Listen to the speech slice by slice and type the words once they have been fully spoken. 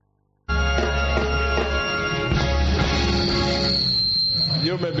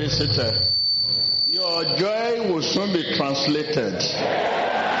You may be seated. Your joy will soon be translated.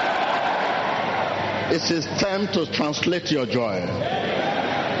 It is time to translate your joy.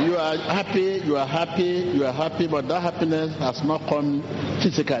 You are happy, but that happiness has not come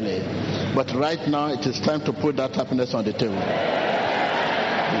physically. But right now, it is time to put that happiness on the table.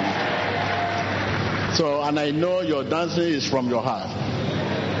 So, and I know your dancing is from your heart.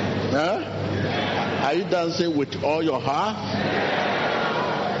 Huh? Are you dancing with all your heart?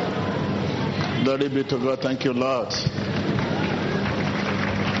 Glory be to God. Thank you, Lord.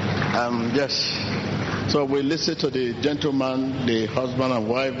 Yes. So we listen to the gentleman, the husband and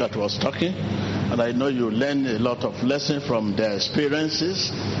wife that was talking, and I know you learned a lot of lessons from their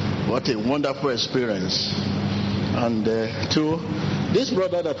experiences. What a wonderful experience. And two, this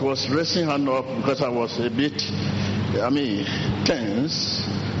brother that was raising hand up because I was a bit, tense.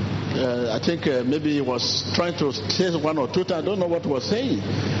 I think maybe he was trying to say one or two times. I don't know what he was saying.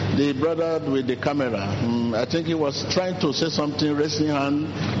 The brother with the camera, I think he was trying to say something, raising hand,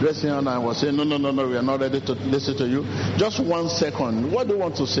 and I was saying, no, we are not ready to listen to you. Just 1 second. What do you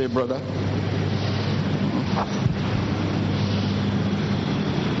want to say, brother?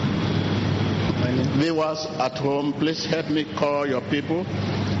 Viewers at home, please help me call your people.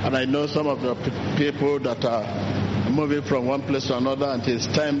 And I know some of the people that are moving from one place to another, and it's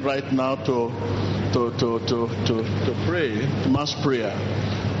time right now to pray, mass prayer.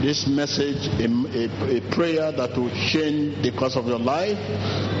 This message, a prayer that will change the course of your life.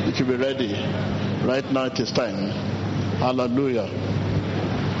 You should be ready. Right now it is time. Hallelujah.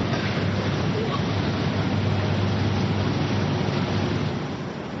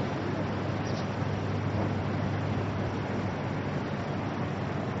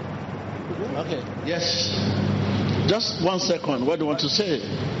 Okay. Yes. Just 1 second. What do you want to say?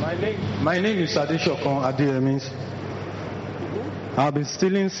 My name is Adeshokon Adiemis. I've been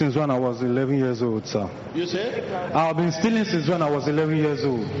stealing since when I was 11 years old, sir. You say? I've been stealing since when I was 11 years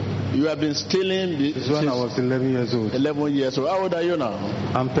old. You have been stealing since when I was 11 years old. 11 years old. How old are you now?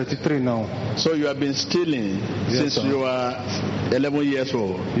 I'm 33 now. So you have been stealing since you were 11 years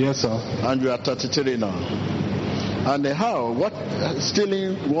old? Yes, sir. And you are 33 now. And how? What?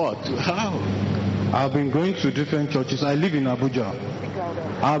 Stealing what? How? I've been going to different churches. I live in Abuja.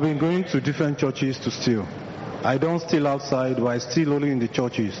 I've been going to different churches to steal. I don't steal outside, but I steal only in the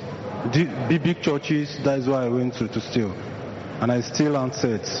churches. The big churches, that is why I went to steal. And I steal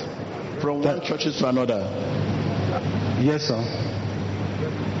handsets. From one church to another? Yes, sir.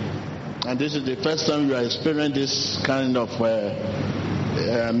 And this is the first time you are experiencing this kind of,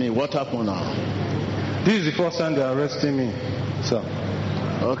 what happened now? This is the first time they are arresting me, sir.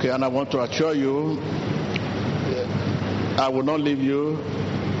 Okay, and I want to assure you, I will not leave you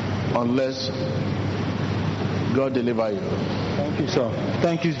unless God deliver you. Thank you, sir.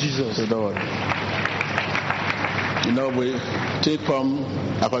 Thank you, Jesus. We take come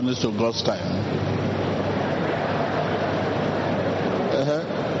according to God's time.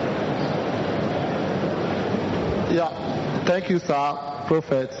 Yeah, thank you, sir,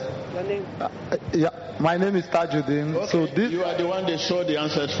 Prophet. Your name? My name is Tajuddin. Okay. So you are the one they showed the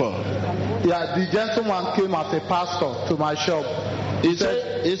answers for. Yeah, the gentleman came as a pastor to my shop. He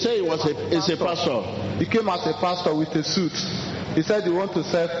said he was a pastor. He came as a pastor with a suit. He said he want to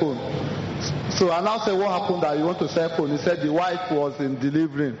sell phone. So I now said, what happened that you want to sell phone? He said the wife was in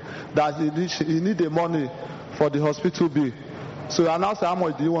delivering, that he need the money for the hospital bill. So I now said, how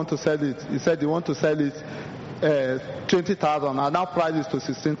much do you want to sell it? He said he want to sell it 20,000. I now priced it to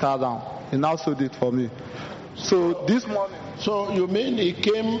 16,000. He now sold it for me. So this morning. So you mean he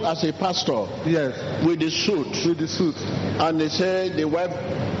came as a pastor? Yes. With the suit? With the suit. And they said the wife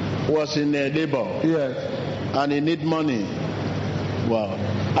was in labor? Yes. And he need money? Wow.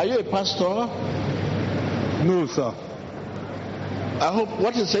 Are you a pastor? No, sir. I hope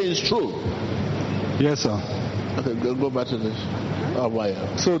what you say is true. Yes, sir. Okay, go back to this. Oh, why?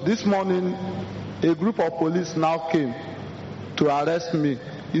 So this morning, a group of police now came to arrest me.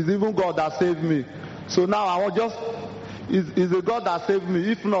 It's even God that saved me. So now I was just, it's a God that saved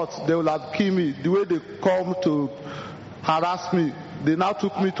me. If not, they will have killed me. The way they come to harass me, they now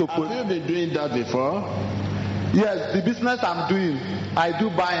took me to police. Have you been doing that before? Yes, the business I'm doing, I do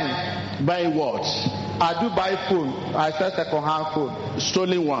buying. Buying what? I do buy phone. I sell second-hand phone.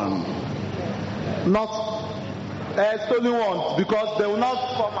 Stolen one? Not stolen one, because they will not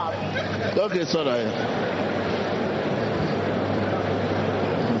come out. Okay, sorry.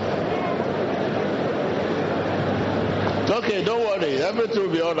 Okay, don't worry. Everything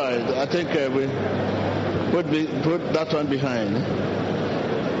will be all right. I think we put that one behind.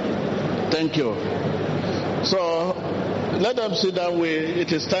 Thank you. So, Let them sit down.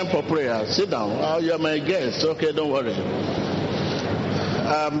 It is time for prayer. Sit down. Oh, you are my guest. Okay, don't worry.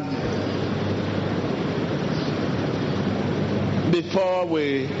 Before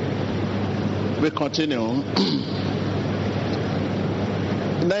we continue,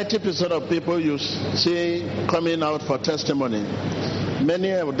 90% of people you see coming out for testimony, many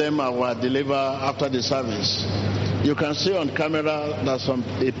of them were delivered after the service. You can see on camera there's a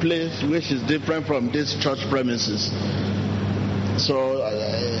place which is different from this church premises. So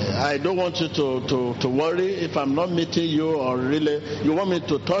I don't want you to worry if I'm not meeting you, or really you want me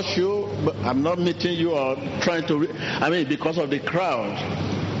to touch you, but I'm not meeting you or trying to. Because of the crowd,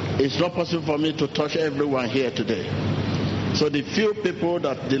 it's not possible for me to touch everyone here today. So the few people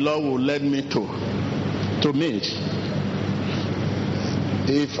that the Lord will lead me to meet,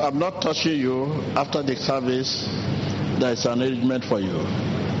 if I'm not touching you after the service, there is an arrangement for you.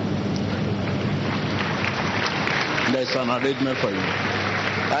 There's an arrangement for you.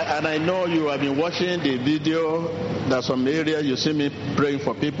 And I know you have been watching the video. There's some area you see me praying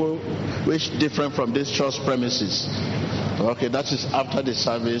for people, which different from this church premises. Okay, that is after the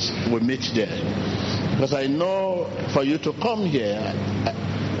service, we meet there. Because I know for you to come here,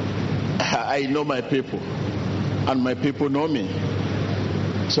 I know my people, and my people know me.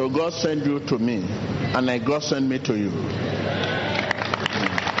 So God sent you to me, and God sent me to you.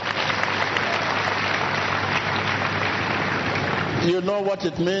 You know what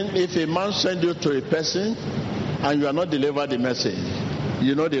it means if a man sends you to a person and you are not delivered the message.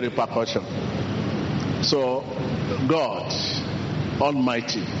 You know the repercussion. So God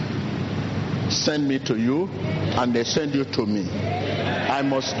Almighty send me to you, and they send you to me. I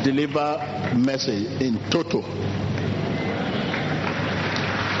must deliver message in total.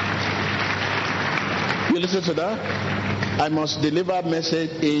 You listen to that? I must deliver message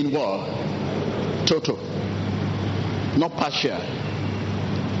in what? Total. Not partial.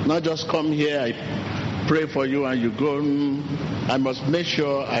 Not just come here, I pray for you and you go. I must make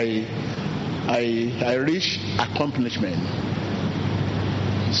sure I reach accomplishment.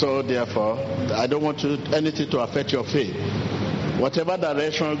 So therefore, I don't want anything to affect your faith. Whatever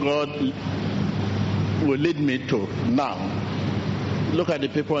direction God will lead me to now. Look at the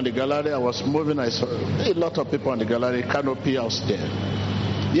people in the gallery. I was moving, I saw a lot of people in the gallery, canopy out there.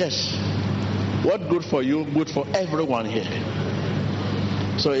 Yes. What good for you, good for everyone here.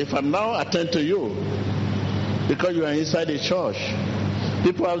 So if I'm now attend to you, because you are inside the church,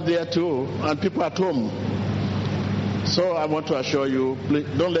 people out there too, and people at home. So I want to assure you, please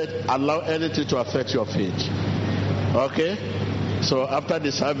don't allow anything to affect your faith. Okay? So after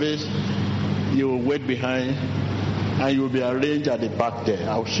the service, you will wait behind, and you will be arranged at the back there.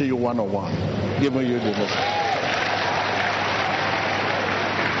 I'll see you one-on-one, giving you the message.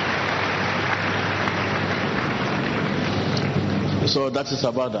 So that is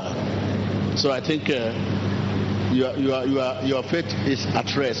about that. So I think your faith is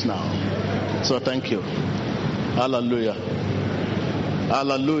at rest now. So thank you. Hallelujah.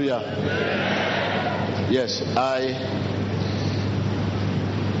 Hallelujah. Yes,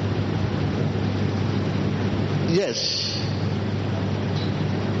 Yes.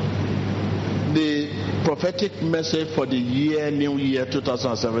 The prophetic message for the new year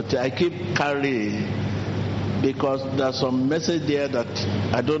 2017, I keep carrying, because there's some message there that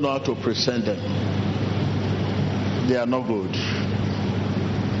I don't know how to present them. They are not good.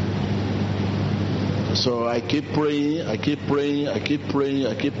 So I keep praying.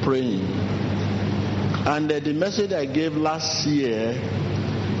 And the message I gave last year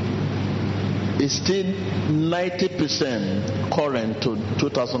is still 90% current to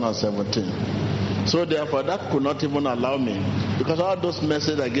 2017. So therefore that could not even allow me, because all those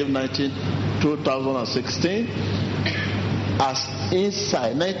messages I gave 2016 as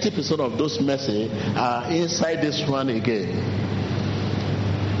inside, 90% of those messages are inside this one again.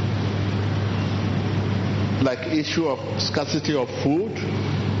 Like issue of scarcity of food,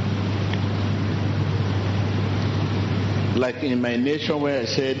 like in my nation where I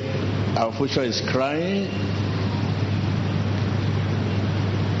said our future is crying.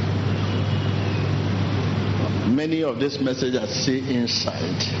 Many of these messages I see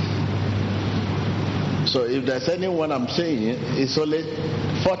inside. So if there's anyone I'm saying, it's only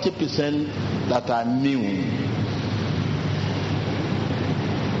 40% that are new.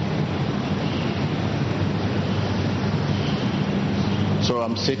 So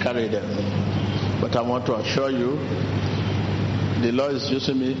I'm still carrying them. But I want to assure you, the Lord is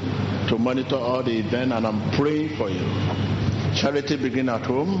using me to monitor all the events, and I'm praying for you. Charity begins at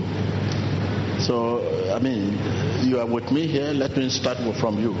home. So, you are with me here. Let me start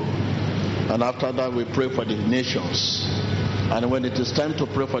from you. And after that, we pray for the nations. And when it is time to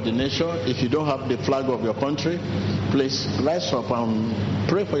pray for the nation, if you don't have the flag of your country, please rise up and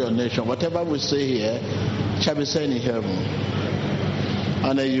pray for your nation. Whatever we say here shall be said in heaven.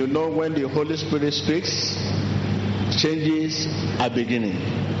 And you know, when the Holy Spirit speaks, changes are beginning.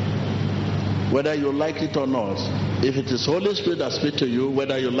 Whether you like it or not. If it is Holy Spirit that speaks to you,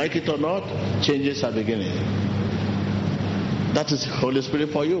 whether you like it or not, changes are beginning. That is Holy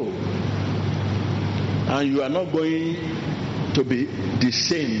Spirit for you. And you are not going to be the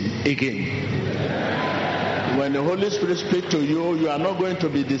same again. When the Holy Spirit speaks to you, you are not going to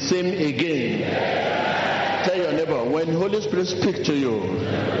be the same again. Tell your neighbor, when the Holy Spirit speaks to you,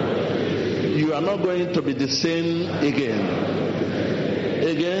 you are not going to be the same again.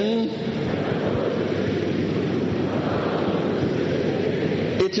 Again,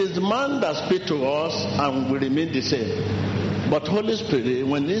 it is man that speaks to us and will remain the same. But Holy Spirit,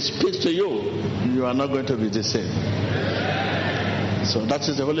 when He speaks to you, you are not going to be the same. So that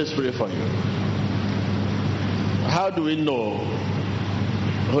is the Holy Spirit for you. How do we know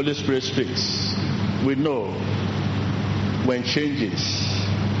Holy Spirit speaks? We know when changes.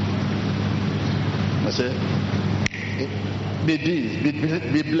 I say,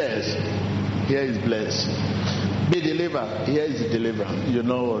 be blessed. Here is blessed. Be delivered. Here is delivered. You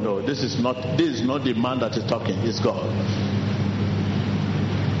know, no, this is not the man that is talking. It's God.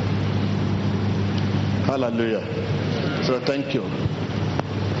 Hallelujah. So thank you.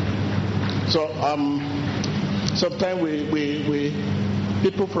 So sometimes we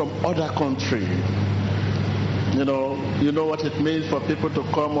people from other country, you know what it means for people to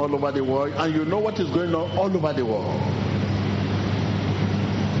come all over the world, and you know what is going on all over the world.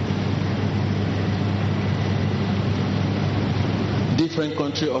 Different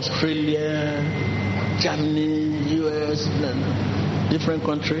country, Australia, Germany, US, different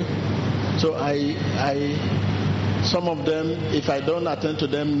country. So some of them, if I don't attend to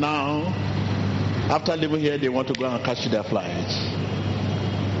them now, after living here, they want to go and catch their flights.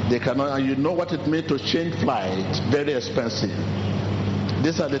 They cannot, and you know what it means to change flights, very expensive.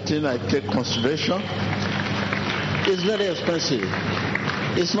 These are the things I take consideration. It's very expensive.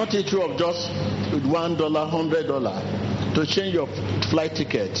 It's not a issue of just $1, $100 to change your flight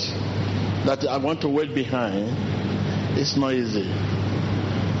ticket that I want to wait behind. It's not easy.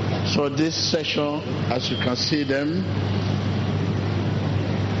 So this session, as you can see them,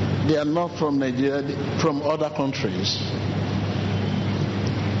 they are not from Nigeria, from other countries.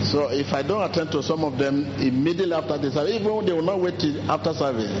 So if I don't attend to some of them immediately after the service, even they will not wait till after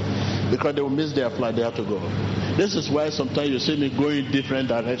service because they will miss their flight, they have to go. This is why sometimes you see me going in different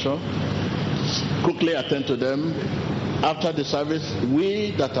directions. Quickly attend to them. After the service,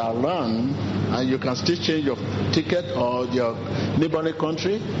 we that are around, and you can still change your ticket or your neighboring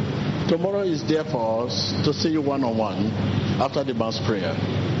country, tomorrow is there for us to see you one-on-one after the mass prayer.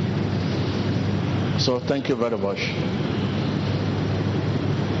 So thank you very much.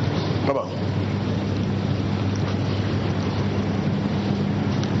 Come on.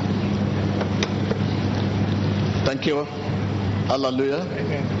 Thank you. Hallelujah.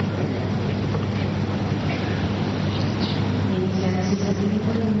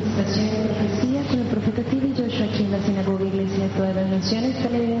 Profecía con el profeta T.B. Joshua aquí en la sinagoga Iglesia de todas las naciones.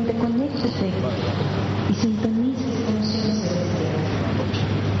 Televidente, conéctese y sintonice esta noción celestial.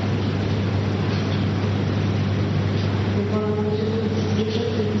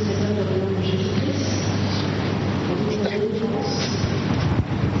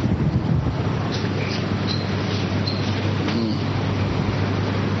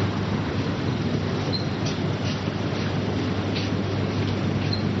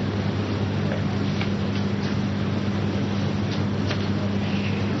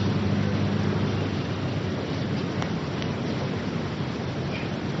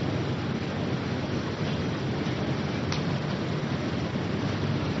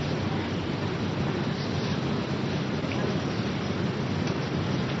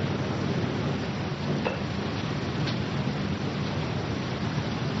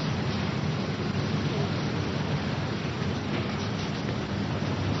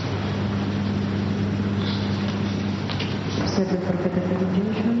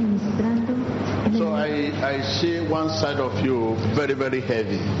 So I see one side of you very, very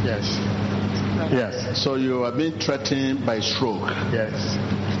heavy. Yes. Yes. So you are being threatened by stroke. Yes.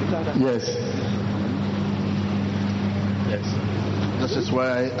 Yes. Yes. This is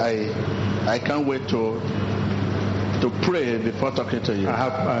why I can't wait to pray before talking to you. I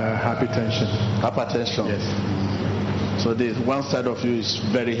have hypertension. Hypertension. Yes. So the one side of you is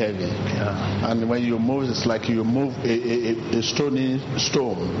very heavy. Yeah. And when you move, it's like you move a stony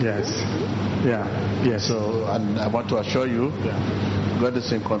stone. Yes. Yeah. Yes. So, and I want to assure you, God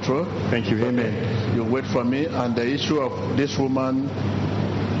is in control. Thank you. Amen. You wait for me, and the issue of this woman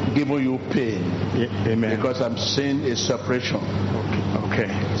giving you pain. Amen. Because I'm seeing a separation.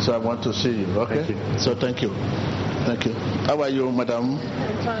 Okay. So I want to see you. Okay. Thank you. So thank you. Thank you. How are you, madam?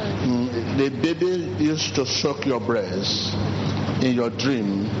 I'm fine. The baby used to suck your breast in your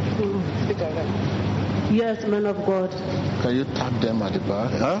dream. Yes, man of God. Can you tap them at the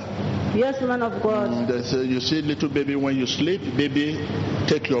back? Huh? Yes, man of God. You see little baby when you sleep, baby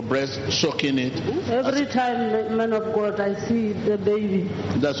take your breast, soaking it. Every time, man of God, I see the baby.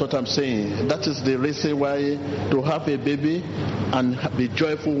 That's what I'm saying. That is the reason why to have a baby and the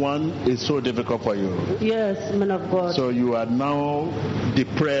joyful one is so difficult for you. Yes, man of God. So you are now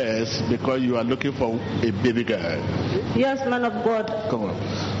depressed because you are looking for a baby girl. Yes, man of God. Come on.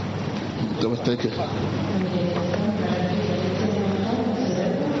 Come on, take it.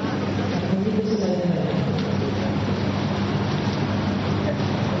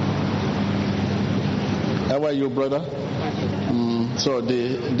 How are you, brother? So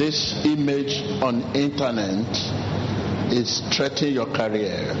this image on internet is threatening your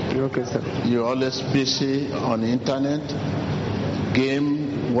career. Okay, sir. You're always busy on the internet,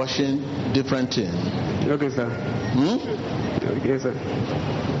 game, watching different things. Okay, sir. Okay, sir.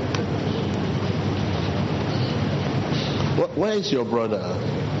 Where is your brother?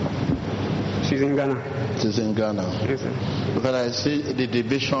 She's in Ghana. She's in Ghana. Yes, sir. Because I see the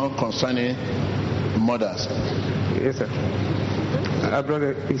division concerning mothers. Yes, sir. Our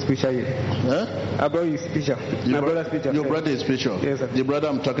brother is preacher here. Huh? Our brother is preacher. My brother's preacher. Your brother is preacher? Yes, sir. The brother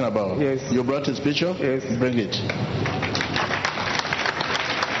I'm talking about? Yes. Your brother is preacher? Yes. Bring it.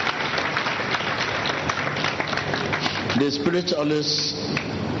 The Spirit always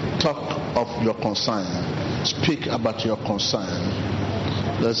talk of your concern. Speak about your concern.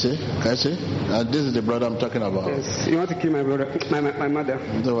 Let's see. Can I see? This is the brother I'm talking about. Yes. You want to kill my brother, my mother?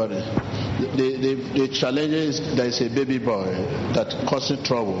 Don't worry. The challenge is there is a baby boy that causing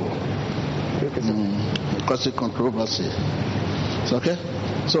trouble, causing controversy. It's okay.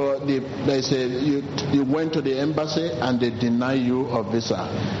 So you went to the embassy and they deny you a visa.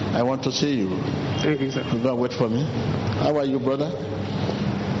 I want to see you. Thank you, sir. You go and wait for me. How are you, brother?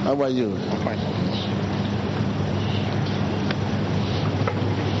 How are you? Fine.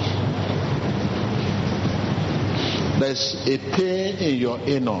 There's a pain in your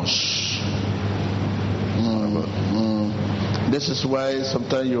anus. This is why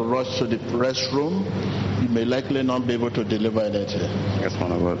sometimes you rush to the restroom. You may likely not be able to deliver anything. Yes,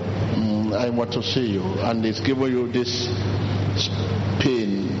 man of God. I want to see you, and it's giving you this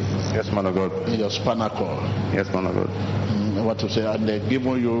pain. Yes, man of God. In your spinal cord. Yes, man of God. I want to say, and they're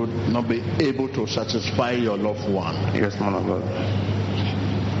giving you not be able to satisfy your loved one. Yes, man of God.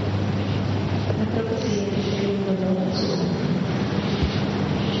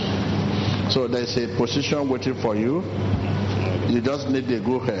 So there's a position waiting for you. You just need the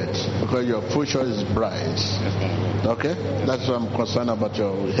go ahead because your future is bright. Okay? That's what I'm concerned about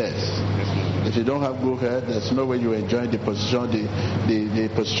your health. If you don't have go ahead, there's no way you enjoy the position, the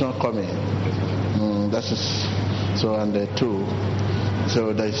position coming. That is so, and the two.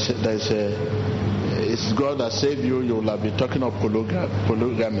 So there's a. It's God that saved you. You will have been talking of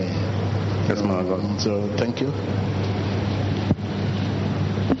polygamy. Yes, man of God. So thank you.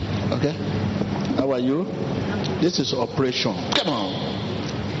 Okay. How are you? This is operation. Come on.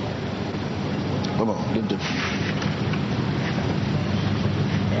 Come on.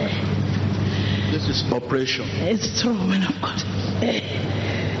 This is operation. It's true, man of God.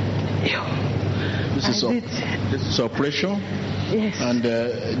 This is operation. Yes. And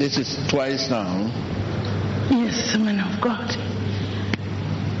this is twice now. Yes, man of God.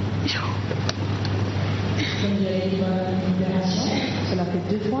 Cela fait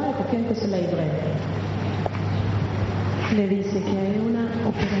 2 fois et confirme que cela est vrai. Le dice que hay una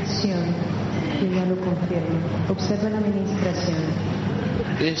operación y ella lo confirma. Observa la administración.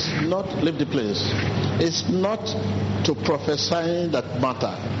 It's not, leave the place. It's not to prophesy that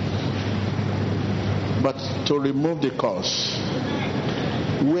matter, but to remove the cause.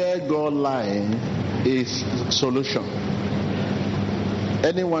 Where God lies is solution.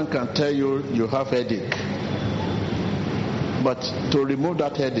 Anyone can tell you you have headache, but to remove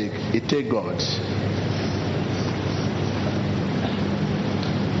that headache, it takes God.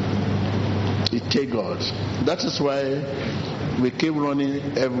 It takes God. That is why we keep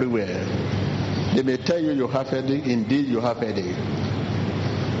running everywhere. They may tell you you have headache. Indeed, you have headache.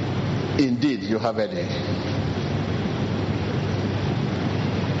 Indeed, you have headache.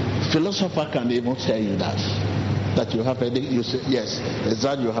 Philosopher can even tell you that you have headache. You say, yes, it's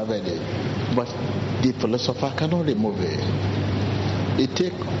that you have headache. But the philosopher cannot remove it. It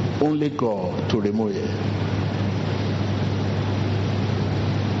takes only God to remove it.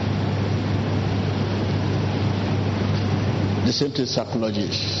 The same thing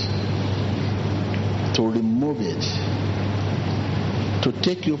psychologists. To remove it. To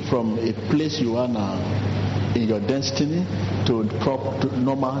take you from a place you are now in your destiny to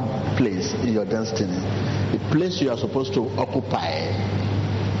normal place in your destiny. The place you are supposed to occupy,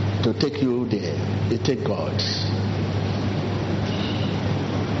 to take you there, it takes God.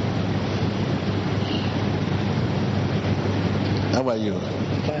 How are you?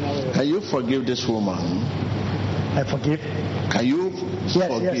 Can you forgive this woman? I forgive. Can you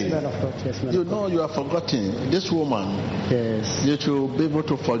forgive? Yes, man of God. Yes, man You of know God. you are forgetting. This woman, Yes, you should be able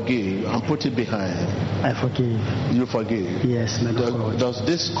to forgive and put it behind. I forgive. You forgive. Yes, man of God. Does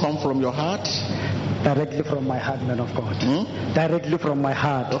this come from your heart? Directly from my heart, man of God. Directly from my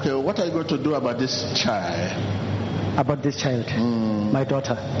heart. Okay, what are you going to do about this child? About this child, my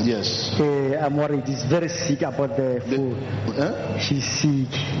daughter. Yes. I'm worried. She's very sick about the food. She's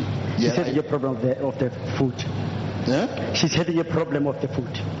sick. She's Yeah, having a problem of the food. She's having a problem of the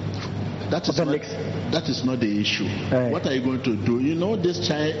food. That is not the issue. Right. What are you going to do? You know, this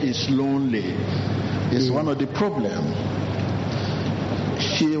child is lonely. It's one of the problems.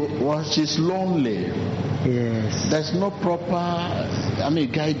 She's lonely. Yes. There's no proper,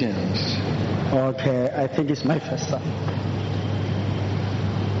 guidance. Okay, I think it's my first son.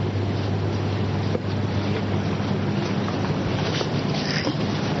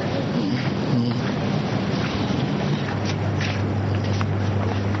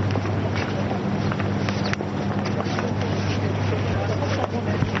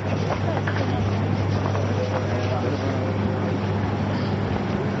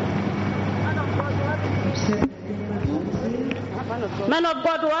 Man of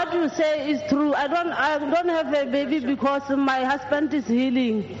God, what you say is true. I don't have a baby because my husband is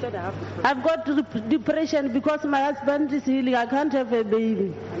healing. I've got depression because my husband is healing. I can't have a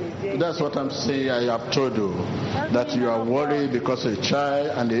baby. That's what I'm saying. I have told you that you are worried because a child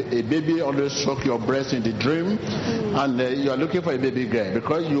and a baby always shook your breast in the dream, and you are looking for a baby girl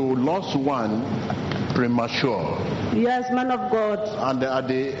because you lost one premature. Yes, man of God. And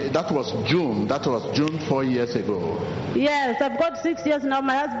that was June 4 years ago. Yes, I've got 6 years now.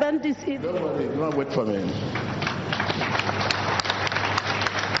 My husband is healing. Don't worry, don't wait for me.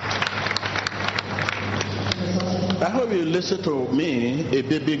 I hope you listen to me, a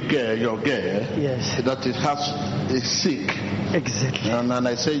baby girl, your girl, Yes. that is sick. Exactly. And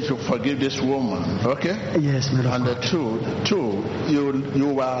I say you should forgive this woman, okay? Yes, man of And God. the two, you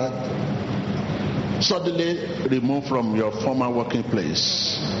were suddenly removed from your former working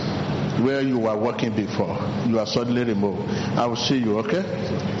place where you were working before. You are suddenly removed. I will see you, okay?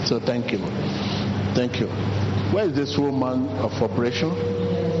 So thank you. Thank you. Where is this woman of operation?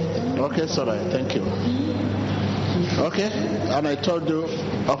 Okay, sorry. Thank you. Okay, and I told you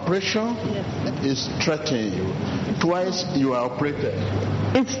operation is threatening you. Twice you are operated,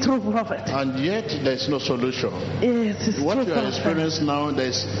 It's true, Prophet. and yet there is no solution. Yes, it's What true, you are Prophet. experiencing now, there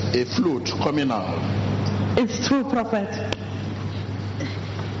is a fluid coming out. It's true, Prophet.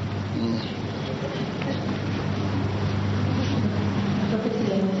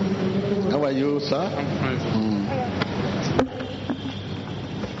 How are you, sir?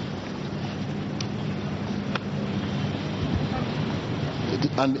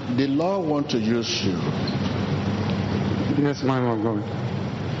 And the Lord wants to use you, Yes, man of God.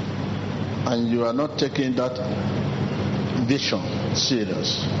 and you are not taking that vision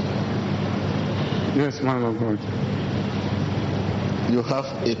serious. Yes, man of God. You have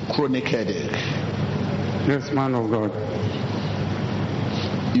a chronic headache. Yes, man of God.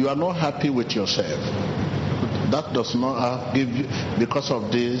 You are not happy with yourself. That does not give you, because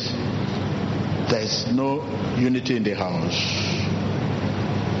of this, there is no unity in the house.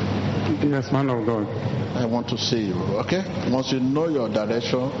 Yes, man of God. I want to see you, okay? Once you know your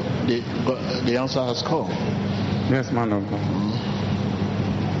direction, the answer has come. Yes, man of God.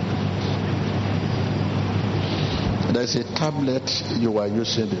 There's a tablet you were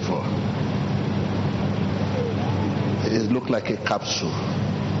using before. It looked like a capsule.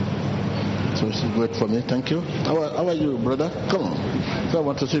 So wait for me, thank you. How are you, brother? Come on. So I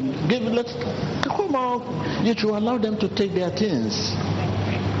want to see. Come on. You should allow them to take their things.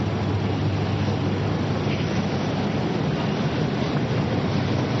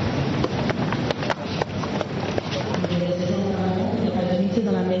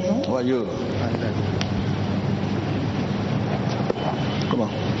 How are you? Come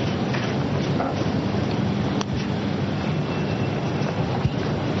on.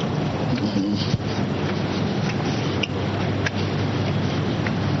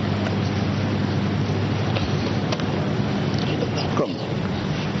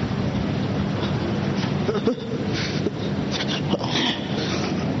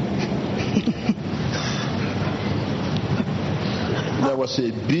 There was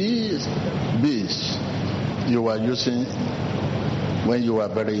a bees you were using when you were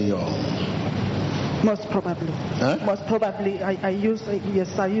very young. Most probably. Huh? Most probably, I used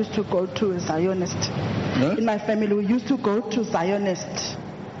to go to a Zionist. Huh? In my family, we used to go to Zionist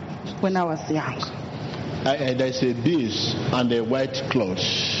when I was young. There's a bees and a white cloth.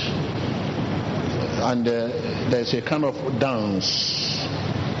 And there's a kind of dance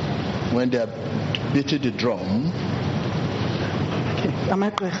when they are beating the drum.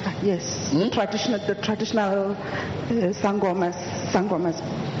 Yes, the traditional Sangomas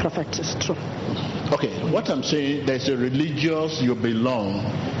prophet is true. Okay, what I'm saying, there's a religious you belong,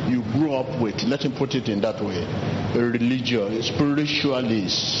 you grew up with, let me put it in that way, a religious, a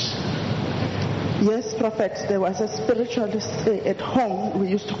spiritualist. Yes, prophet, there was a spiritualist at home we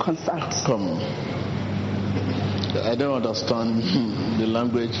used to consult. Come, I don't understand the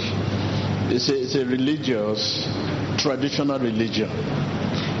language. It's a religious, traditional religion.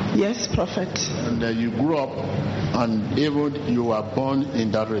 Yes, prophet. And you grew up and even you were born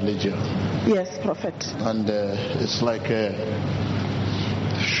in that religion. Yes, prophet. And it's like, I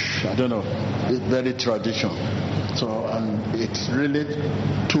don't know, it's very traditional. So, and it really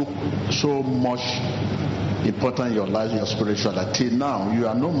took so much important in your life, your spirituality. Till now, you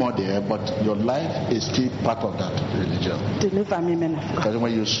are no more there, but your life is still part of that religion. Deliver me, man of God. Because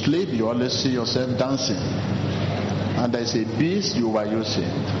when you sleep, you always see yourself dancing. And there's a beast you were using.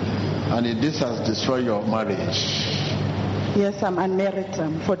 And this has destroyed your marriage. Yes, I'm unmarried.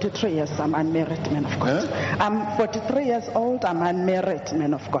 I'm 43 years. I'm unmarried, man of God. I'm 43 years old. I'm unmarried,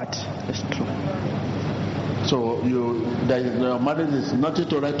 man of God. It's true. So your marriage is nothing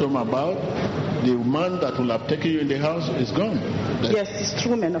to write home about. The man that will have taken you in the house is gone. Yes, it's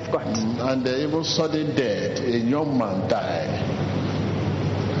true, man of God. And even sudden death, a young man died.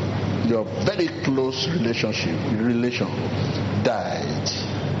 Your very close relation died.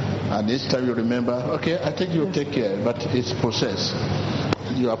 And each time you remember, okay, I think you'll take care, but it's possessed.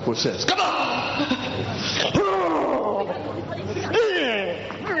 You are possessed. Come on!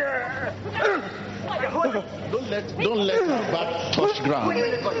 Don't let her back touch ground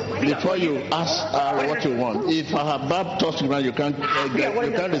before you ask her what you want. If her back touch ground, you can't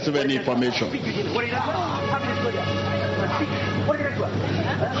receive any information.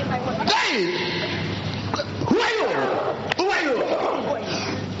 Hey! Who are you? Who are you?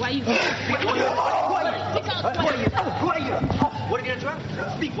 Why are you? Who are you? What have you done to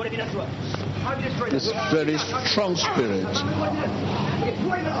her? Speak. What have you done to her? It's very strong spirit.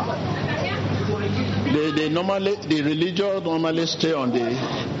 The religious normally stay on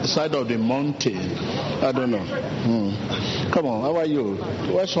the side of the mountain. I don't know. Come on, how are you?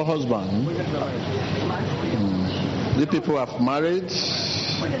 Where's your husband? The people have married,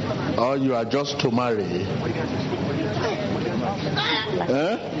 or you are just to marry?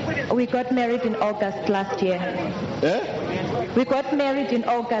 We got married in August last year. We got married in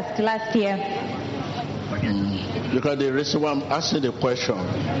August last year. Because the reason why I'm asking the question,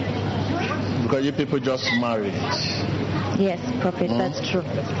 because you people just married. Yes, prophet, that's true.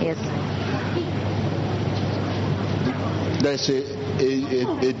 Yes. There's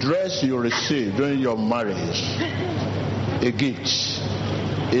a dress you receive during your marriage, a gift.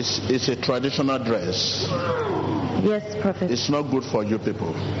 It's a traditional dress. Yes, prophet. It's not good for you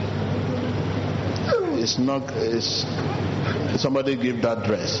people. Somebody give that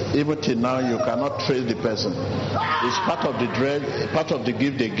dress. Even till now, you cannot trace the person. It's part of the dress, part of the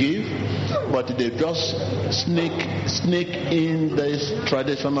gift they give, but they just sneak in this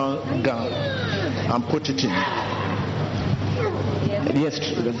traditional gown and put it in. Yes.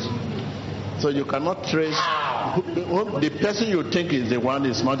 So you cannot trace. The person you think is the one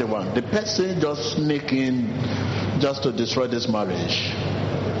is not the one. The person just sneak in just to destroy this marriage.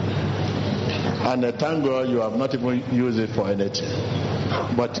 And thank God you have not even used it for anything.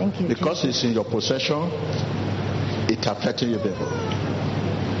 But because it's in your possession, it affects you people.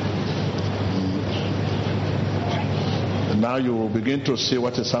 Now you will begin to see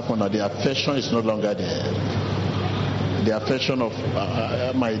what is happening. The affection is no longer there. The affection of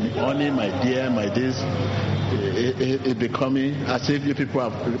my honey, my dear, my this, it becoming as if you people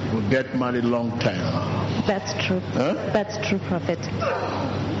have get married long time. That's true. That's true, prophet.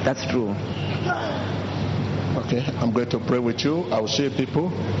 That's true. Okay, I'm going to pray with you. I will see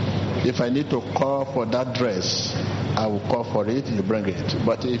people. If I need to call for that dress, I will call for it, you bring it.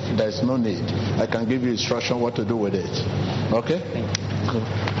 But if there is no need, I can give you instruction what to do with it. Okay? Cool.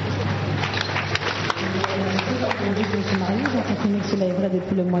 Son mari, donc ça fait que cela est vrai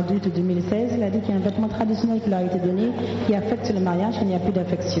depuis le mois d'août 2016. Il a dit qu'il y a un vêtement traditionnel qui leur a été donné qui affecte le mariage, qu'il n'y a plus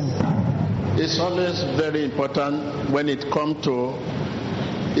d'affection. It's always very important when it comes to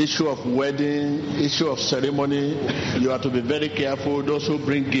issue of wedding, issue of ceremony. You have to be very careful. Those who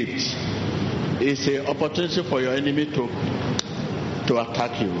bring gifts, it's an opportunity for your enemy to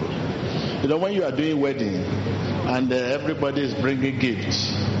attack you. You know, when you are doing wedding and everybody is bringing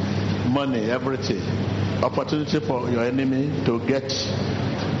gifts, money, everything, opportunity for your enemy to get.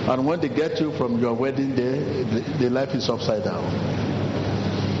 And when they get you from your wedding day, the life is upside down.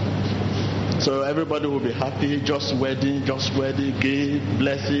 So everybody will be happy, just wedding, gift,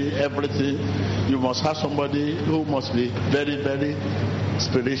 blessing, everything. You must have somebody who must be very, very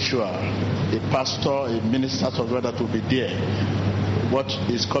spiritual, a pastor, a minister, somebody that will be there. What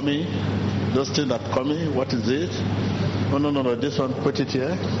is coming? Those things that are coming, what is it? No, this one, put it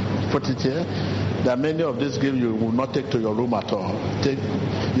here. There are many of these gifts you will not take to your room at all.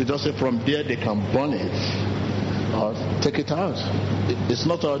 You just say from there they can burn it or take it out. It's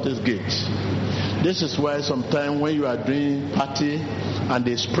not all these gifts. This is why sometimes when you are doing party and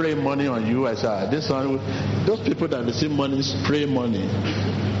they spray money on you, I say, those people that receive money spray money.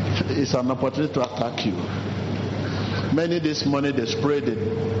 It's an opportunity to attack you. Many this money they spray, they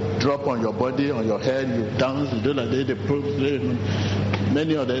drop on your body, on your head, you dance, you do like that, they prove.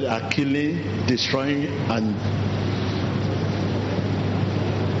 Many of them are killing, destroying, and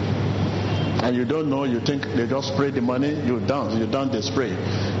you don't know, you think they just spray the money, you dance, they spray.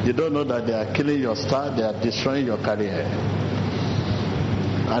 You don't know that they are killing your star, they are destroying your career.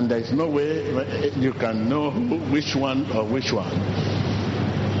 And there is no way you can know which one or which one.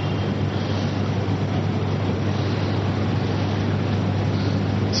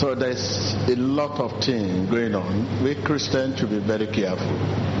 So there's a lot of things going on. We Christians should be very careful.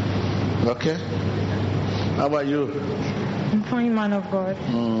 Okay? How about you? I'm fine, man of God.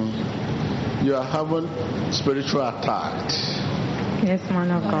 You are having spiritual attacks. Yes,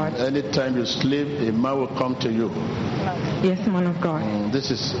 man of God. Anytime you sleep, a man will come to you. Yes, man of God.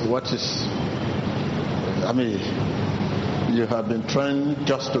 This is what is... you have been trying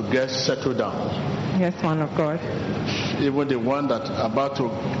just to get settled down. Yes, man of God. Even the one that about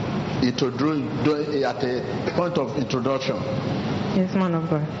to introduce at a point of introduction. Yes, man of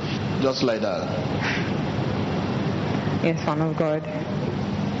God. Just like that. Yes, man of God.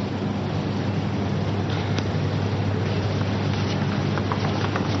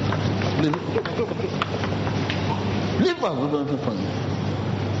 En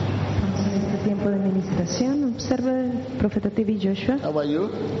este tiempo de ministración, observa el profeta TV Joshua. How are you?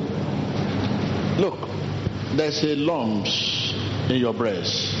 Look, there's a lumps in your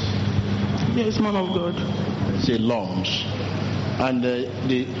breast. Yes, man of God. It's a lumps. And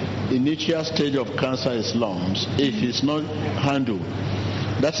the initial stage of cancer is lumps. If it's not handled,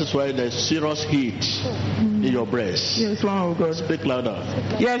 that is why there's serious heat in your breast. Yes, man of God. Speak louder.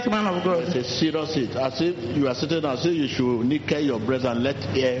 Yes, man of God. It's a serious heat. As if you are sitting, as if you should nickel your breast and let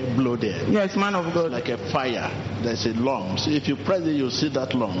air blow there. Yes, man of God. Like a fire. There's a lumps. If you press it, you'll see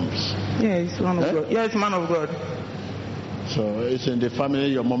that lumps. Yes, man of God. Yes, man of God. So it's in the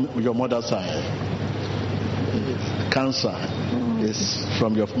family, your mother's side. Cancer is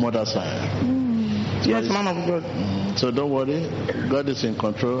from your mother's side. Yes, man of God. So don't worry, God is in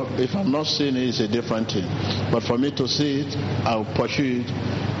control. If I'm not seeing it, it's a different thing. But for me to see it, I'll pursue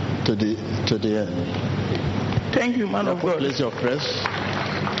it to the end. Thank you, man of God. Place your crest.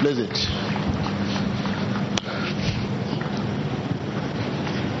 Place it.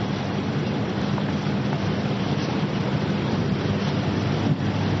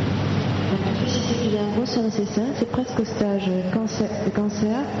 Il a un gros sur ses seins, c'est presque au stage de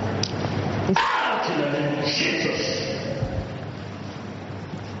cancer.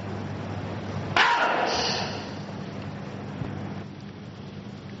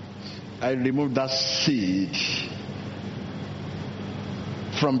 I remove that seed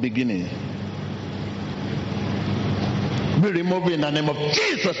from beginning. Be removed in the name of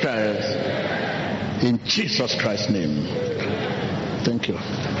Jesus Christ. In Jesus Christ's name. Thank you.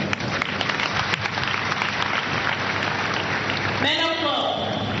 Man of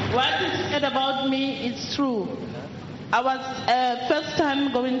God, what is said about me is true. I was first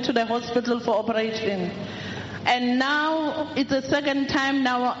time going to the hospital for operation. And now it's the second time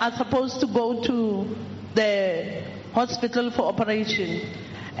now I'm supposed to go to the hospital for operation.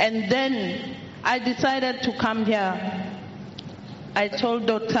 And then I decided to come here. I told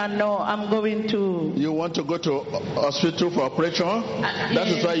doctor, no, I'm going to... You want to go to hospital for operation? That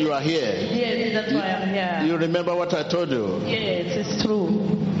is why you are here. Yes, that's why I'm here. You remember what I told you? Yes, it's true.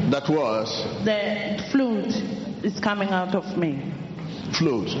 That was? The fluid is coming out of me.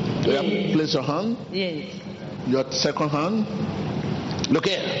 Fluid? Yes. Place your hand? Yes. Your second hand? Look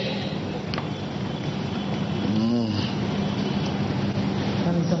here.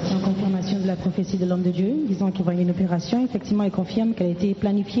 de la prophétie de l'homme de Dieu, disant qu'il va y avoir une opération. Effectivement, il confirme qu'elle a été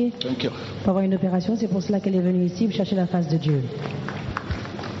planifiée pour avoir une opération. C'est pour cela qu'elle est venue ici pour chercher la face de Dieu.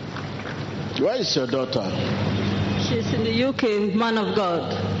 Where is your daughter? She's in the UK, man of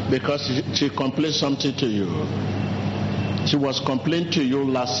God. Because she complained something to you. She was complaining to you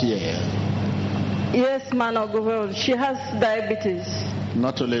last year. Yes, man of God. She has diabetes.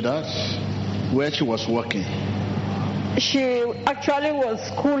 Not only that, where she was working. She actually was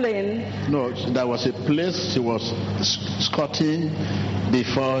schooling. No, there was a place she was scouting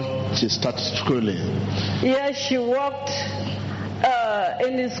before she started schooling. Yes, she worked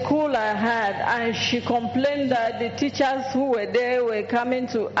in the school I had, and she complained that the teachers who were there were coming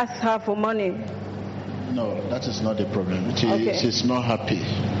to ask her for money. No, that is not the problem. She's not happy.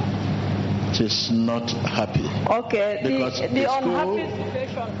 She's not happy. Okay. Because the unhappy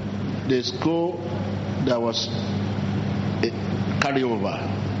situation. The school, there was a carryover.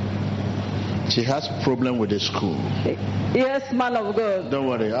 She has problem with the school. Yes, man of God. Don't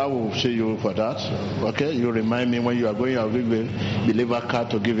worry, I will see you for that. Okay, you remind me when you are going. I'll give you a believer card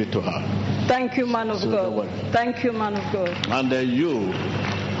to give it to her. Thank you, man of God. Thank you, man of God. And then you,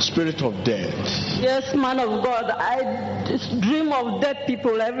 spirit of death. Yes, man of God. I dream of dead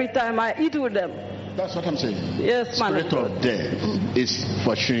people every time I eat with them. That's what I'm saying. Yes, man of God. Spirit of death is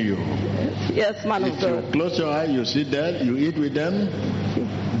pursuing you. Yes, man of God. If you close your eye, you see dead, you eat with them,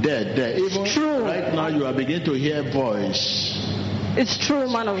 dead. Even true. Right now you are beginning to hear voice. It's true,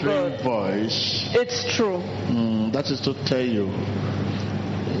 man of God. Voice. It's true. That is to tell you.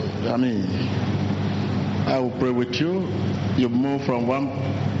 I mean, I will pray with you. You move from one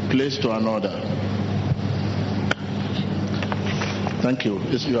place to another. Thank you.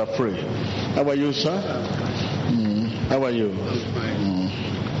 You are free. How are you, sir? How are you?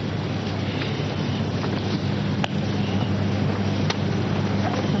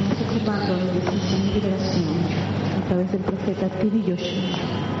 Estamos ocupando la decisión de liberación a través del profeta T.B.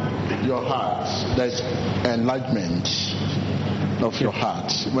 Joshua. Your heart, there's enlargement of your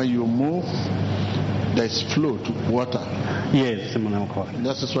heart. When you move, there's flow to water. Yes, man of God.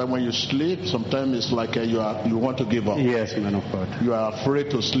 That is why when you sleep, sometimes it's like you want to give up. Yes, man of God. You are afraid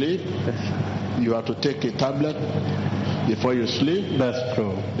to sleep. You have to take a tablet before you sleep. That's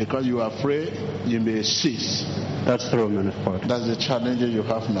true. Because you are afraid you may cease. That's true, man of God. That's the challenge you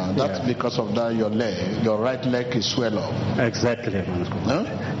have now. That's because of that your right leg is swelled up. Exactly, man of God.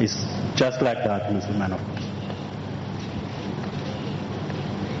 Huh? It's just like that, man of God.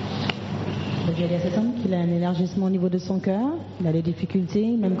 J'ai dit à cet homme qu'il a un élargissement au niveau de son cœur, il a des difficultés,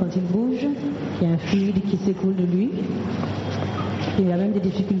 même quand il bouge, il y a un fluide qui s'écoule de lui, il a même des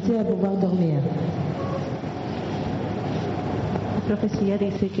difficultés à pouvoir dormir. La profecía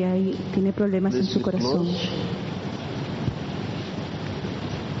dice que tiene problemas en su corazón.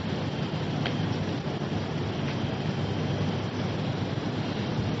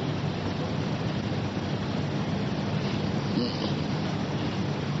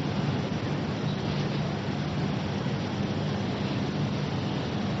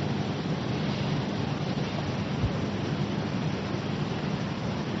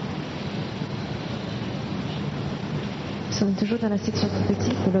 Nous sommes toujours dans la section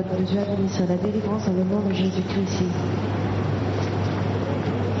prophétique de l'ordre de Dieu sur la délivrance dans le nom de Jesucristo.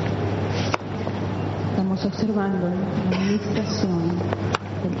 Estamos observando la administración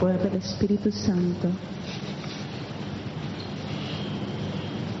del poder del Espíritu Santo.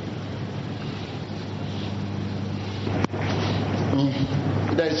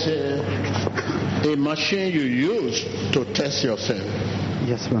 There's a machine you use to test yourself.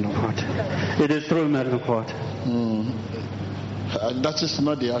 Yes, man of God. It is true, man of God. That is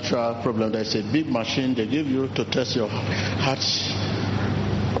not the actual problem. There's a big machine they give you to test your heart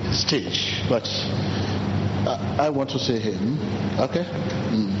stage. But I want to say him, okay?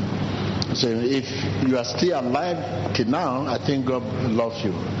 So if you are still alive till now, I think God loves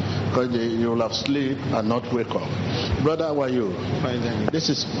you. Because you will have sleep and not wake up. Brother, how are you? Fine, Daddy. This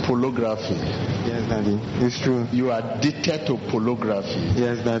is pornography. Yes, Daddy. It's true. You are addicted to pornography.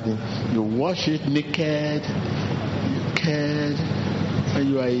 Yes, Daddy. You watch it naked, and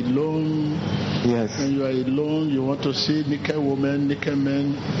you are alone. Yes. And you are alone, you want to see naked women, naked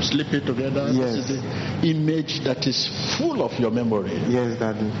men sleeping together. Yes. This is the image that is full of your memory. Yes,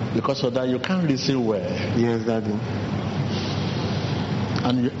 Daddy. Because of that, you can't listen well. Yes, Daddy.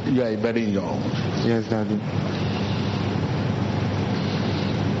 And you are very young. Yes, Daddy.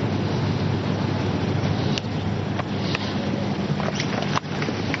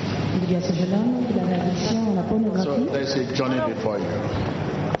 Il dit à ce jeune homme qu'il a une addiction à la pornographie. So there's a journey before you.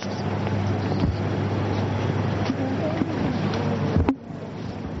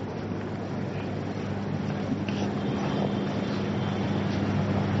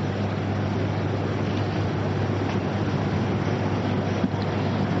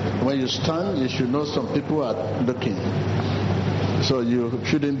 When you stand, you should know some people are looking. So you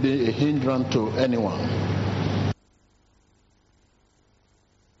shouldn't be a hindrance to anyone.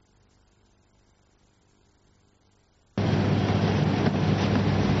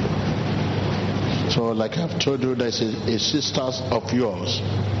 So like I've told you, there's a sister of yours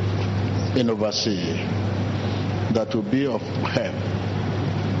in overseas that will be of help.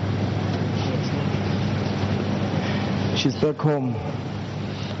 She's back home.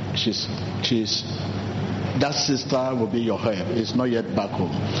 That sister will be your help. It's not yet back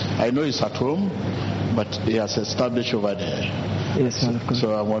home. I know it's at home, but he has established over there. Yes, man of God.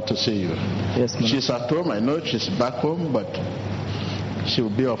 So I want to see you. Yes, man. She's at home. I know she's back home, but she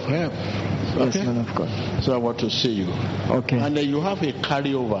will be of help. Yes, Okay? man of God. So I want to see you. Okay. And then you have a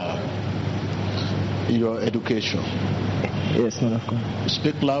carryover in your education. Yes, man of God.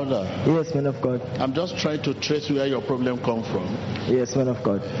 Speak louder. Yes, man of God. I'm just trying to trace where your problem comes from. Yes, man of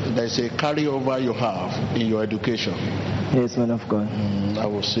God. There's a carryover you have in your education. Yes, man of God. I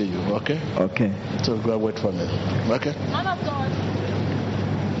will see you, okay? Okay. So go and wait for me. Okay? Man of God.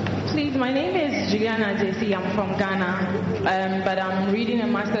 Please, my name is Juliana JC. I'm from Ghana, but I'm reading a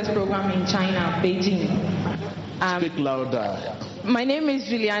master's program in China, Beijing. Speak louder. My name is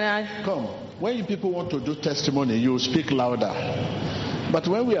Juliana. Come. When you people want to do testimony, you speak louder. But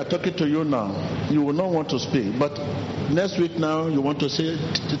when we are talking to you now, you will not want to speak. But next week now, you want to say,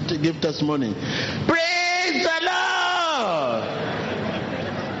 give testimony. Praise the Lord!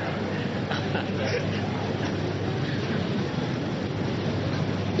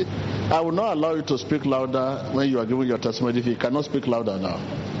 I will not allow you to speak louder when you are giving your testimony if you cannot speak louder now.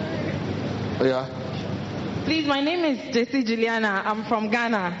 Yeah? Please, my name is JC Juliana. I'm from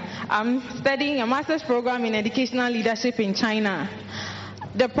Ghana. I'm studying a master's program in educational leadership in China.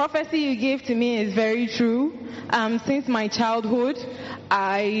 The prophecy you gave to me is very true. Since my childhood,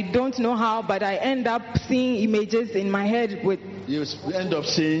 I don't know how, but I end up seeing images in my head with... You end up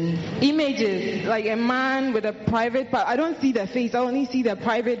seeing? Images, like a man with a private part. I don't see the face, I only see the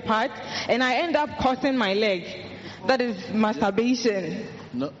private part. And I end up crossing my leg. That is masturbation.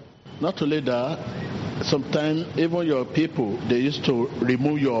 No, not only that. Sometimes even your people, they used to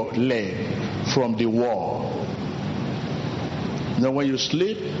remove your leg from the wall. Now when you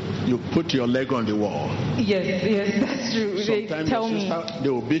sleep, you put your leg on the wall. Yes, that's true. Sometimes they tell your sister, me. they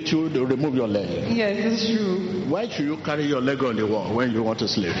will beat you, they will remove your leg. Yes, it's true. Why should you carry your leg on the wall when you want to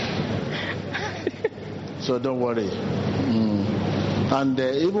sleep? So don't worry. And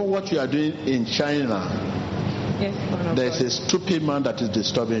even what you are doing in China, yes, man of there's God. a stupid man that is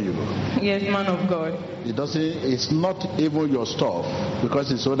disturbing you. Yes, man of God. It's not even your stuff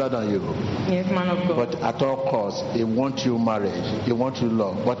because it's older than you. Yes, man of God. But at all costs, he wants you married, he wants you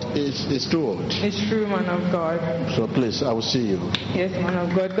love. But it's too old. It's true, man of God. So please, I will see you. Yes, man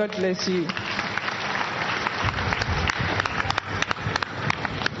of God. God bless you.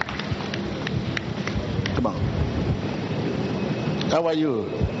 Come on. How are you?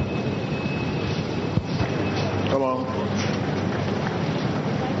 Come on.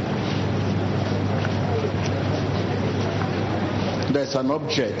 There's an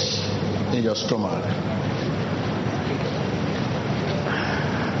object in your stomach.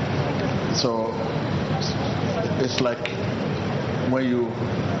 So it's like when you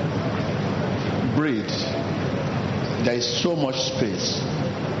breathe, there is so much space.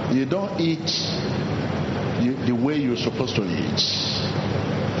 You don't eat the way you're supposed to eat.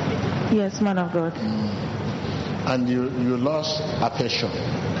 Yes, man of God. And you lost affection.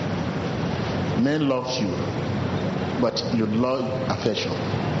 Men love you, but you lose affection.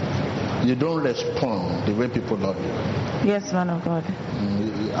 You don't respond the way people love you. Yes, man of God.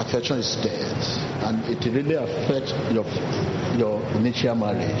 Affection is dead, and it really affects your initial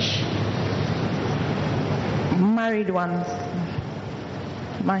marriage. Married ones.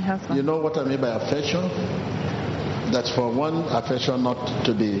 My husband. You know what I mean by affection? That's for one affection not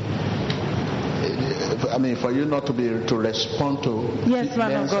to be. For you not to be to respond to. Yes,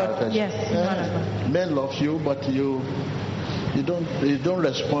 man of God. Affection. Yes, man of God. Men love you, but you don't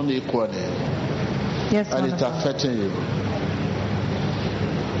respond equally. Yes, and man it's affecting you.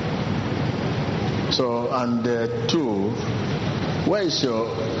 So, and two, where is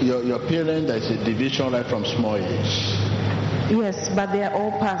your parent? There's a division right from small age. Yes, but they are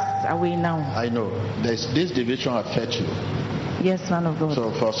all passed away now. I know. This division affects you. Yes, man of God.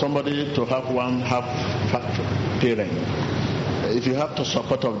 So for somebody to have one half parent, if you have the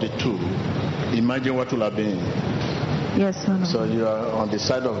support of the two, imagine what will have been. Yes, man. So you are on the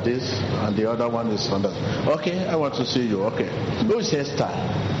side of this, and the other one is on that. Okay, I want to see you. Okay. Who is Esther?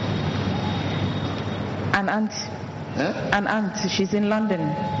 An aunt. An aunt. She's in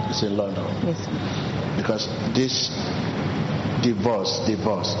London. She's in London. Yes. Because this divorce. She's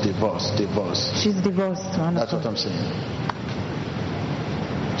divorced. That's what I'm saying.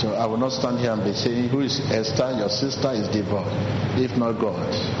 So I will not stand here and be saying, who is Esther? Your sister is divorced. If not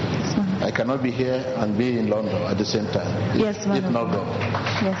God. I cannot be here and be in London at the same time. If not God.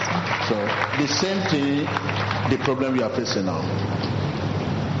 Yes, so the same thing, the problem you are facing now.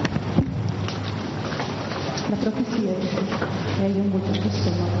 La profezia è un voto di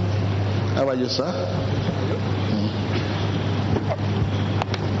stomaco. How are you, sir?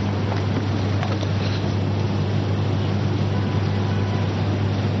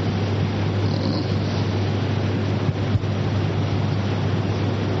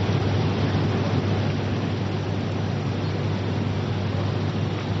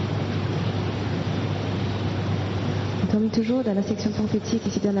 Toujours dans la section prophétique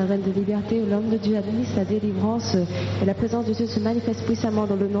ici dans la reine de liberté où l'homme de Dieu administre la délivrance et la présence de Dieu se manifeste puissamment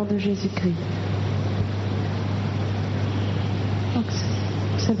dans le nom de Jésus-Christ.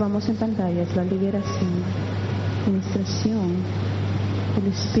 Observamos en pantalla la liberación, administración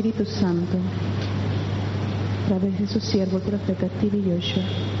del Espíritu Santo a través de su siervo el profeta T.B. Joshua.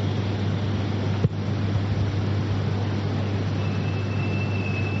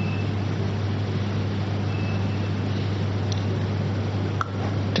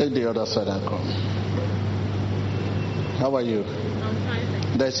 Take the other side and come. How are you? I'm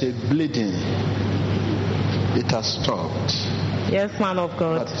fine. There's a bleeding. It has stopped. Yes, man of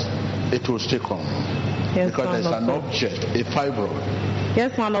God. But it will still come. Yes, because man there's of an God. object, a fibroid.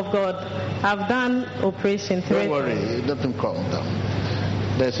 Yes, man of God. I've done operation. Don't worry, let him calm down.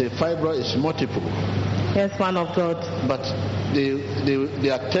 There's a fibroid, it's multiple. Yes, man of God. But the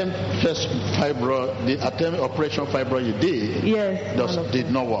attempt first fibroid, the attempt operation fibroid you did,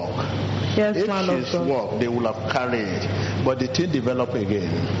 did not work. Yes, if man of she's God. worked, they will have carried, but the thing developed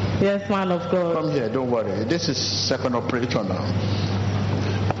again. Yes, man of God. Come here, don't worry. This is second operation now.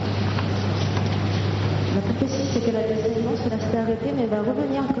 La prophétie, c'est que la descendance va rester arrêtée, mais va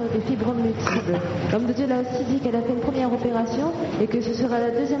revenir encore des fibromes multiples. L'homme de Dieu l'a aussi dit qu'elle a fait une première opération et que ce sera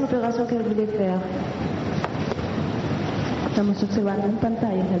la deuxième opération qu'elle voulait faire. Estamos observando en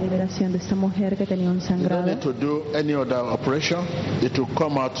pantalla la liberación de esta mujer que tenía un You sangrado. don't need to do any other operation. It will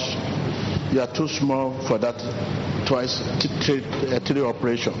come out. You are too small for that three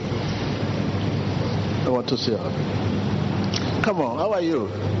operation. I want to see her. Come on, how are you?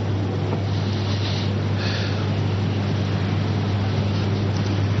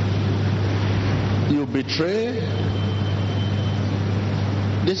 You betray.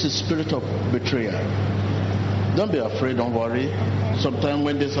 This is spirit of betrayal. Don't be afraid, don't worry. Sometimes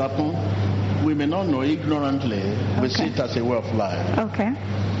when this happens, we may not know ignorantly. We see it as a way of life. Okay.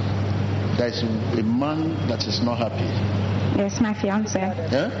 There is a man that is not happy. Yes, my fiance.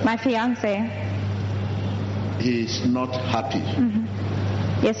 My fiance. He is not happy.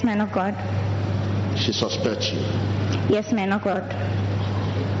 Mm-hmm. Yes, man of God. She suspects you. Yes, man of God.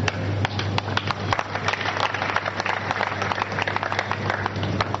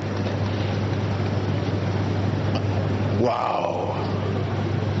 Wow.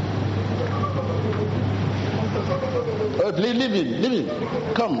 Oh, leave him.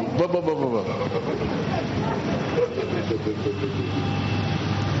 Come.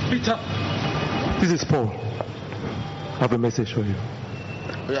 Peter, this is Paul. I have a message for you.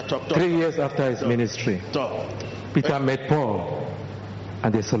 Talk. 3 years after his ministry, Peter met Paul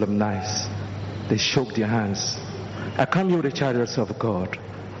and they solemnized. They shook their hands. I come you the chariots of God.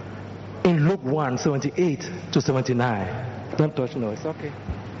 In Luke 1, 78 to 79. Don't touch, no, it's okay.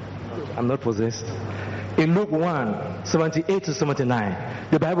 I'm not possessed. In Luke 1, 78 to 79,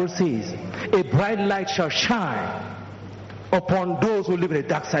 the Bible says, a bright light shall shine upon those who live in the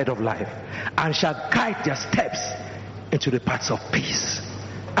dark side of life and shall guide their steps into the paths of peace.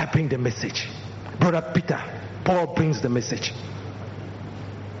 I bring the message. Brother Peter, Paul brings the message.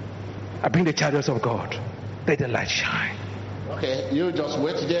 I bring the chariots of God. Let the light shine. Okay, you just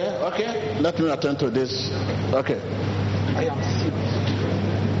wait there. Okay, let me attend to this. Okay. I am serious.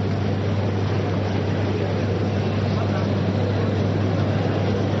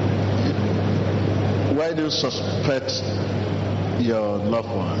 Why do you suspect your loved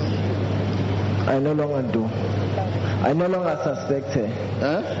one? I no longer do. I no longer suspect her.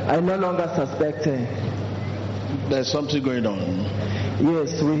 I no longer suspect her. There's something going on.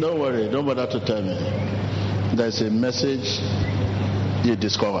 Yes, don't worry. Don't bother to tell me. There's a message you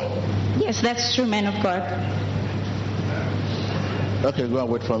discover. Yes, that's true, man of God. Okay, go and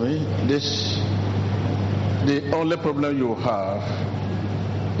wait for me. The only problem you have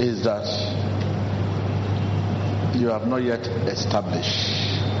is that You have not yet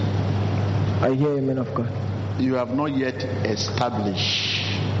established. I hear you, man of God. You have not yet established.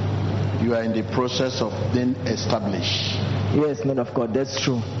 You are in the process of being established. Yes, man of God, that's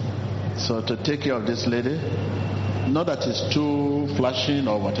true. So to take care of this lady, not that it's too flashing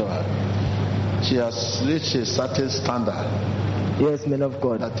or whatever, she has reached a certain standard. Yes, man of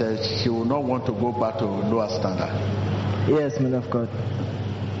God. That she will not want to go back to lower standard. Yes, man of God.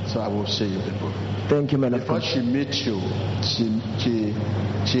 So I will see you people. Thank you, man of God. Before she meets you,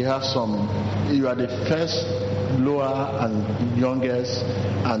 she has some. You are the first lower and youngest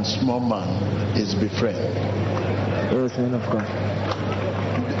and small man is befriend. Yes, man of God.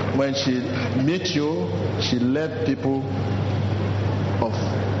 When she meets you, she led people of.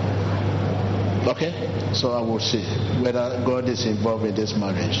 Okay, so I will see whether God is involved in this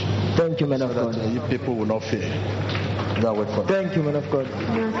marriage. Thank you, man of God. You people will not fear. Thank you, man of God.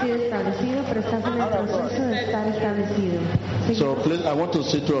 So please, I want to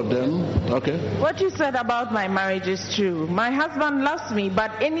see two of them. Okay. What you said about my marriage is true. My husband loves me,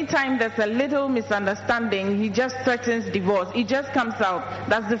 but anytime there's a little misunderstanding, he just threatens divorce. It just comes out.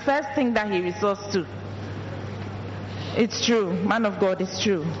 That's the first thing that he resorts to. It's true. Man of God, it's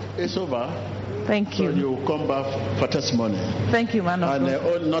true. It's over. Thank you. So you come back for testimony. Thank you, man of God.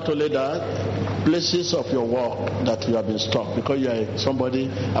 And not only that, places of your work that you have been stuck, because you are somebody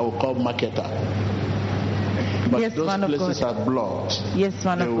I will call marketer. But yes, those man places of God. are blocked. Yes,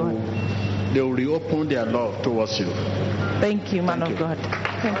 man of God. They will reopen their love towards you. Thank you, man of God.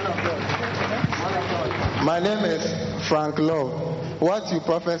 Thank you. My name is Frank Lowe. What you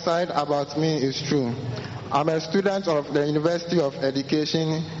prophesied about me is true. I'm a student of the University of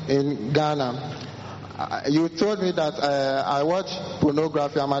Education in Ghana. You told me that I watch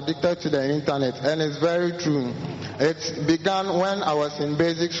pornography. I'm addicted to the internet, and it's very true. It began when I was in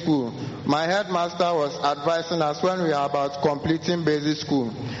basic school. My headmaster was advising us when we were about completing basic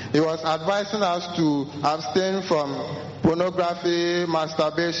school. He was advising us to abstain from pornography,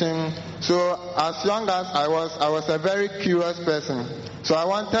 masturbation. So as young as I was a very curious person. So I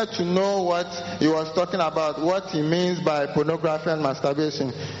wanted to know what he was talking about, what he means by pornography and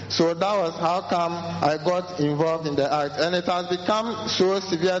masturbation. So that was how come I got involved in the act. And it has become so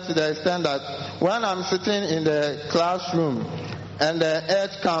severe to the extent that when I'm sitting in the classroom and the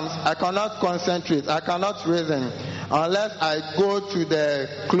urge comes, I cannot concentrate, I cannot reason unless I go to the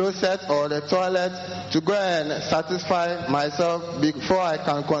closet or the toilet to go and satisfy myself before I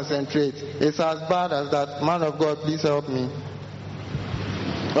can concentrate. It's as bad as that. Man of God, please help me.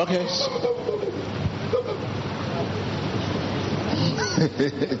 Okay.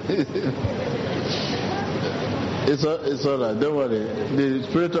 It's all right. Don't worry. The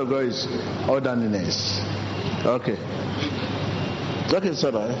Spirit of God is orderliness. Okay. Okay, it's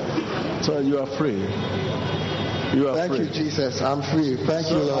all right. So you are free. You are Thank free. you, Jesus. I'm free. Thank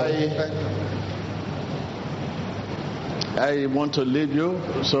you, Lord. I want to leave you,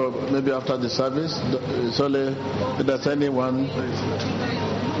 so maybe after the service, it's only if there's anyone.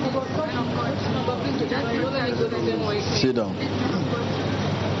 Sit down.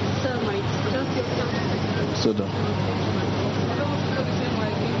 Sit down.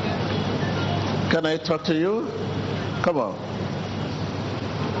 Can I talk to you? Come on.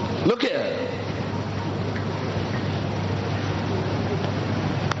 Look here.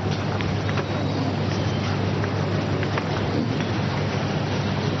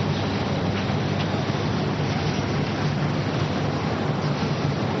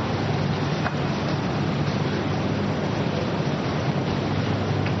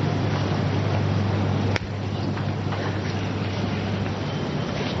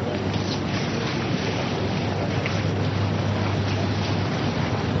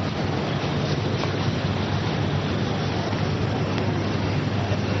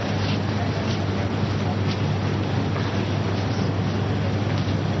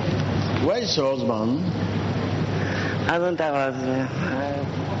 Where is your husband? I don't have a husband.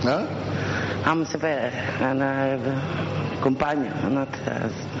 Huh? I'm separated and I have a companion, not a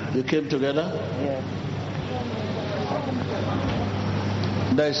husband. You came together? Yes.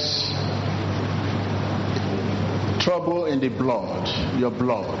 There's trouble in the blood, your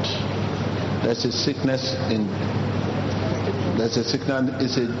blood. There's a sickness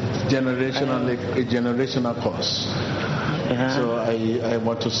it's a generational cause. So I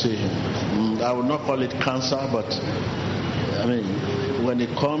want to see him. I will not call it cancer, but I mean, when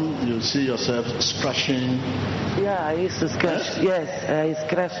it comes, you see yourself scratching. Yeah, I used to scratch. Huh? Yes, I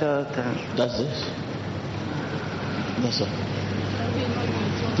scratch all the time. That's it. That's it.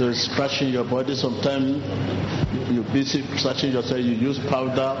 So scratching your body. Sometimes you're busy scratching yourself. You use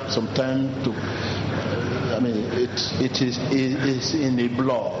powder. Sometimes to. mean, it is in the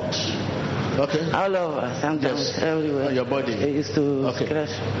blood. Okay? All over, sometimes everywhere. On your body. It used to scratch.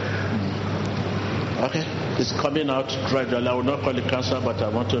 Okay? It's coming out gradually. I will not call it cancer, but I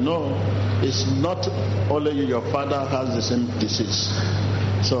want to know. It's not only your father has the same disease.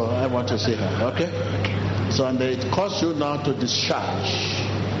 So I want to see her. Okay? So and it causes you now to discharge.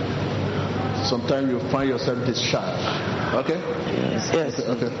 Sometimes you find yourself discharged. Okay? Yes.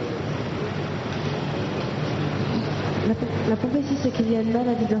 Okay. La prophétie, c'est qu'il y a une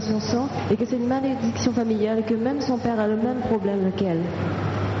maladie dans son sang et que c'est une malédiction familiale et que même son père a le même problème qu'elle.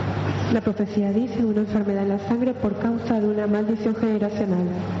 La profecía dice una enfermedad en la sangre por causa de una maldición generacional.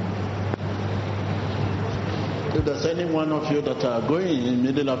 If there's any one of you that are going in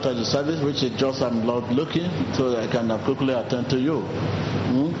middle after the service, which is just I'm not looking, so I can quickly attend to you.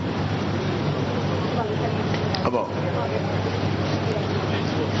 About.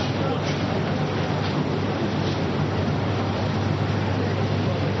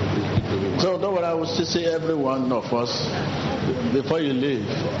 So don't worry, I will still see every one of us before you leave.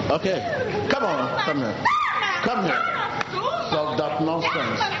 Okay? Come on, come here. Come here. Stop that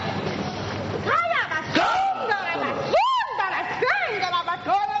nonsense.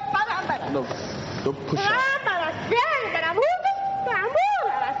 No, don't push out.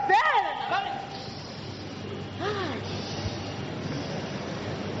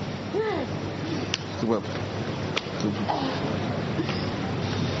 Well.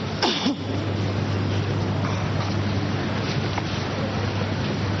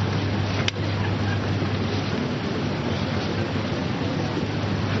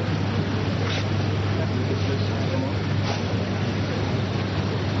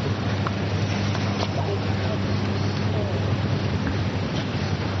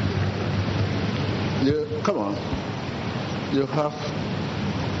 Come on. You have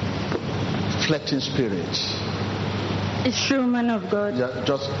flirting spirit. It's true, man of God.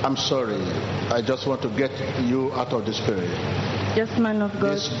 Yeah, I'm sorry. I just want to get you out of the spirit. Yes, man of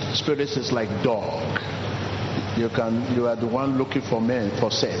God. This spirit is like dog. You are the one looking for men for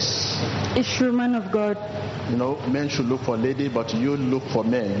sex. It's true, man of God. You know, men should look for lady, but you look for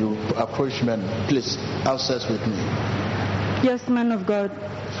men. You approach men. Please, have sex with me. Yes, man of God.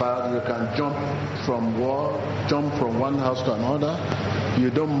 Father, you can jump from one house to another. You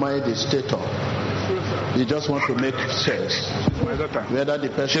don't mind the status. You just want to make sex. She's my daughter. Whether the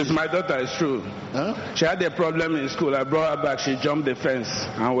person. She's my daughter, it's true. Huh? She had a problem in school. I brought her back. She jumped the fence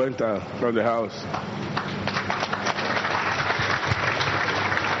and went out from the house.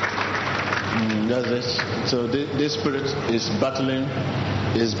 That's it. So this spirit is battling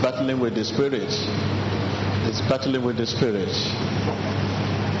with the spirit. It's battling with the spirit.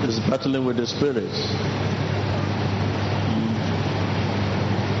 It's battling with the spirit.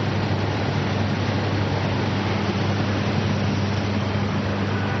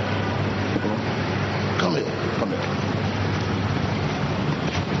 Come here.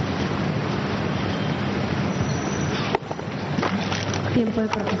 Tiempo de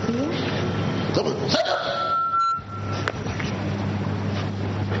profecía. Come on, sit up.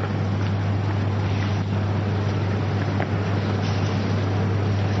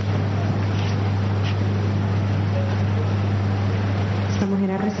 Esta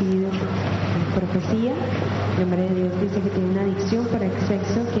mujer ha recibido profecía. El nombre de Dios dice que tiene una adicción por el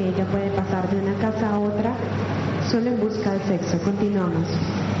sexo, que ella puede pasar de una casa a otra solo en busca del sexo. Continuamos.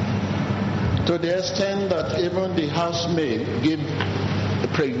 To the extent that even the housemaid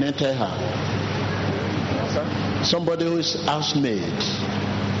impregnated her. Somebody who is housemaid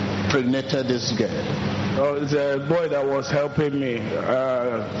impregnated this girl. Oh, it's a boy that was helping me.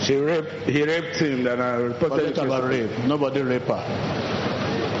 He raped him, and I reported it. About rape. Nobody raped her.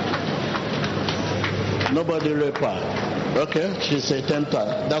 Nobody raped her. Okay, she's a tempter.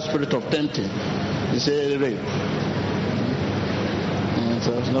 That spirit of tempting is a rape.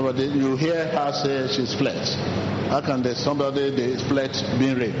 So nobody, you hear her say she's flesh. How can there's somebody the flesh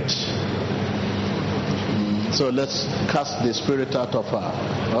being raped? So let's cast the spirit out of her.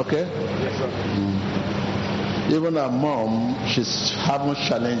 Okay? Yes, sir. Even her mom, she's having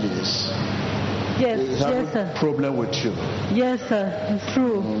challenges. Yes, having sir. Problem with you. Yes, sir. It's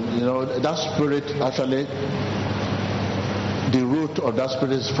true. You know, that spirit actually, the root of that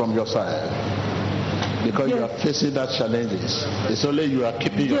spirit is from your side. Because you are facing that challenges. It's only you are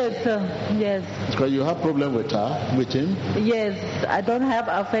keeping yourself. Yes, sir. Yes. Because you have problem with him. Yes, I don't have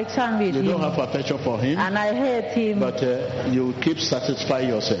affection with him. You don't have affection for him. And I hate him. But you keep satisfying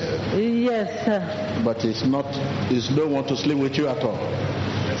yourself. Yes, sir. But it's no one to sleep with you at all.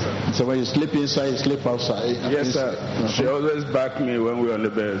 Yes, sir. So when you sleep inside, you sleep outside? Yes, sir. She always back me when we were on the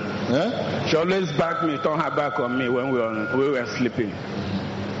bed. Huh? She always back me, turn her back on me when we were sleeping.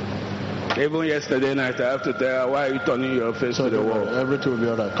 Even yesterday night, I have to tell her, why are you turning your face to the wall? Everything will be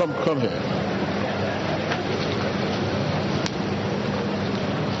all right. Come here.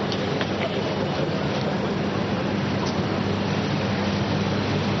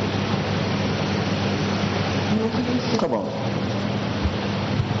 Come on.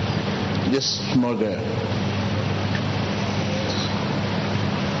 This small girl.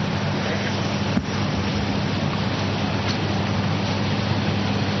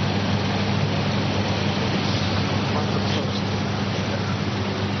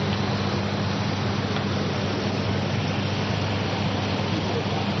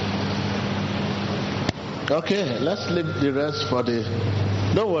 Okay, let's leave the rest for the...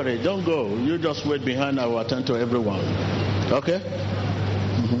 Don't worry, don't go. You just wait behind. I will attend to everyone. Okay?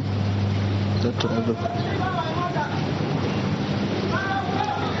 Attend to everyone.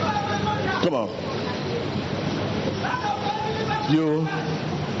 Come on.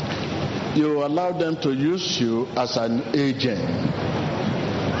 You allow them to use you as an agent.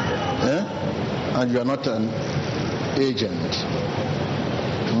 And you are not an agent.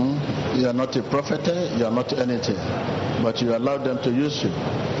 You are not a prophet, you are not anything, but you allow them to use you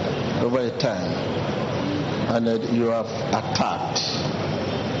over a time, and you have attacked.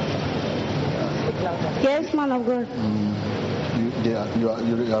 Yes, man of God.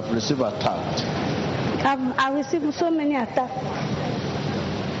 You have received attack. I've received so many attacks.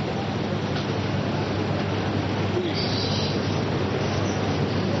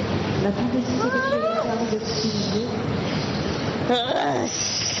 La prophétie, c'est que tu es servi de utiliser.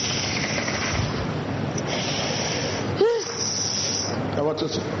 I want to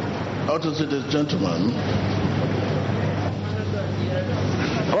see this gentleman.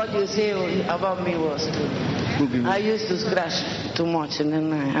 What you say about me was true. I used to scratch too much in the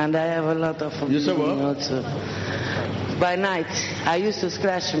night, and I have a lot of You say what? also. By night, I used to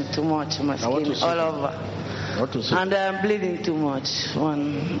scratch too much, my skin all over. And I'm bleeding too much.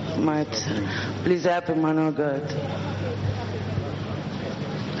 One might please help him, man of God.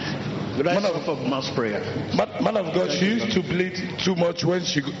 Man of mass prayer. Man of God, she used to bleed too much when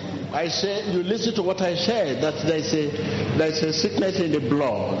she... I said, you listen to what I said, that there's a sickness in the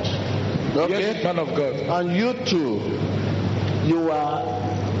blood. Okay? Yes, man of God. And you too, you are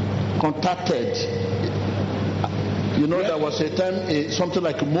contacted. You know, there was a time something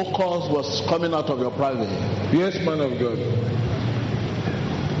like mucus was coming out of your private. Yes, man of God.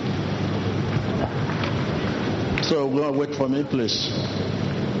 So go and wait for me, please.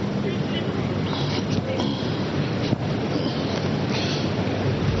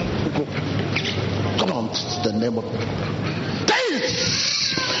 Come on, the name of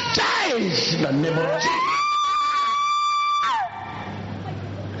Jesus, the name of Jesus.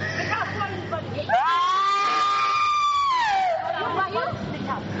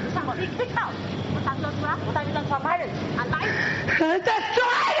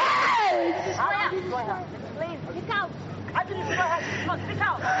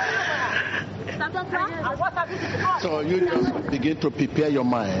 So you just begin to prepare your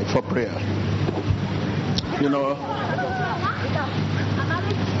mind for prayer. You know,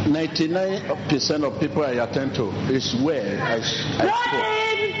 99% of people I attend to is where I spoke.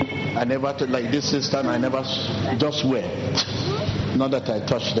 I never, like this sister, I never just wear. Not that I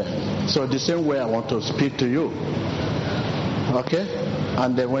touch them. So the same way I want to speak to you. Okay?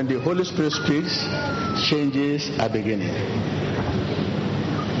 And then when the Holy Spirit speaks, changes are beginning.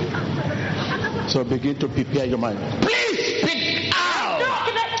 So begin to prepare your mind. Please speak out! No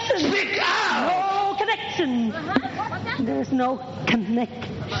connection! Speak out! No connection! There's no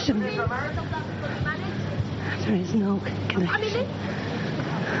connection. There is no connection.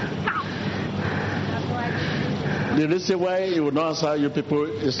 The reason why he will not answer you people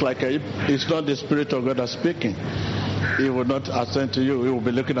is like it's not the Spirit of God that's speaking. He will not attend to you. He will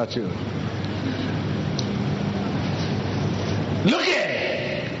be looking at you. Look here!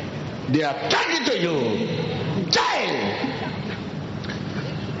 They are talking to you. Child!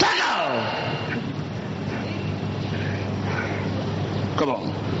 Turn out! Come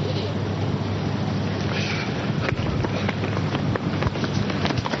on.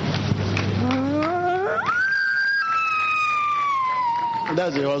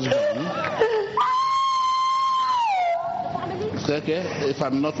 That's the husband. Okay, if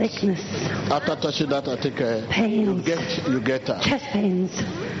I'm not sickness. After touching that, I think pains. You get her. Chest pains,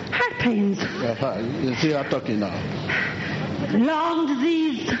 heart pains. You see her talking now. Lung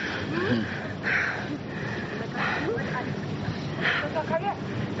disease.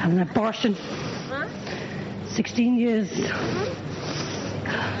 Had an abortion. 16 years.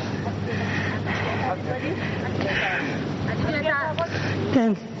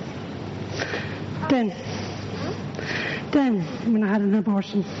 10 when I had an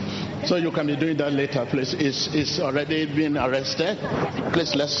abortion. So you can be doing that later, please. It's already been arrested.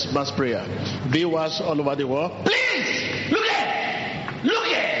 Please, let's mass prayer. Viewers all over the world, please look here. Look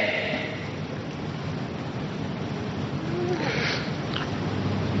here.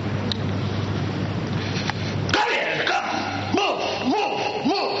 Come here. Come. Move.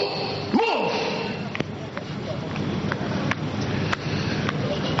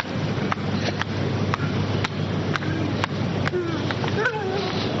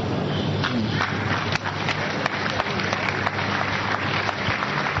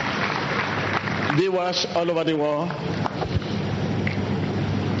 Viewers all over the world,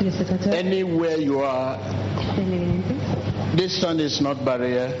 anywhere you are, distance is not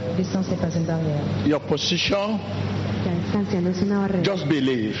barrier. Your position, just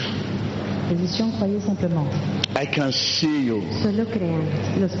believe. I can see you.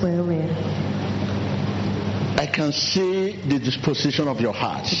 I can see the disposition of your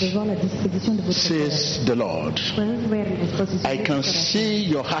heart, says the Lord. I can see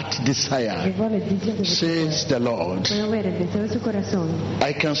your heart desire, says the Lord.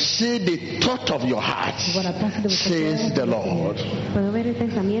 I can see the thought of your heart, says the Lord.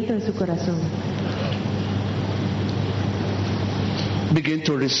 Begin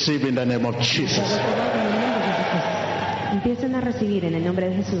to receive in the name of Jesus. Empiecen a recibir en el nombre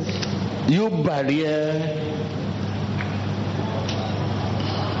de Jesús. You barrier,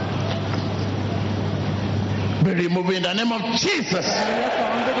 be removed in the name of Jesus.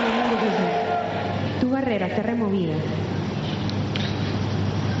 Tu barrera está removida.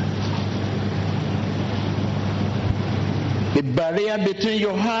 The barrier between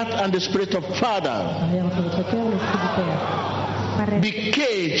your heart and the Spirit of Father be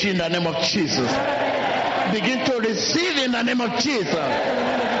caged in the name of Jesus. Begin to receive in the name of Jesus.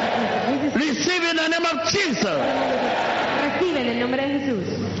 Receive in the name of Jesus. Recibe en el nombre de Jesús.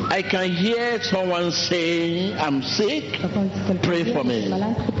 I can hear someone saying, I'm sick, pray for me.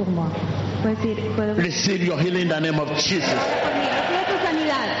 Receive your healing in the name of Jesus.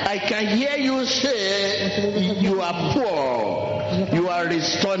 I can hear you say, you are poor. You are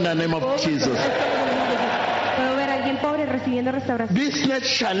restored in the name of Jesus. Business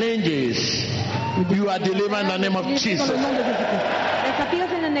challenges, you are delivered in the name of Jesus.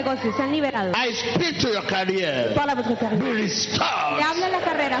 Desafíos en el negocio se han liberado. I speak to your career. Be restored. Le habla la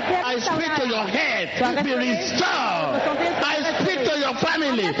carrera. I speak to your head. Be restored. I speak to your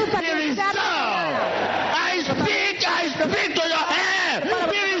family. Be restored. I speak to your head.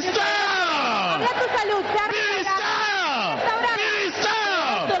 Be restored. Habla tu salud. Be restored. Be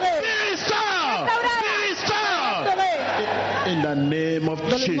restored. Be restored. Be restored. In the name of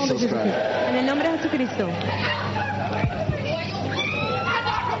Jesus Christ. En el nombre de Jesucristo.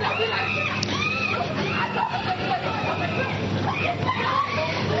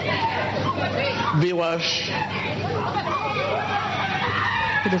 Viewers,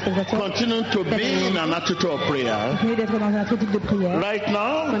 continue to be in an attitude of prayer. Right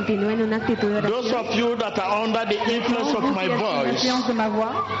now, those of you that are under the influence of my voice,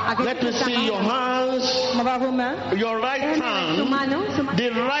 let me see your hands, your right hand. The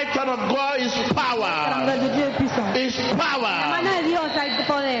right hand of God is power. Is power.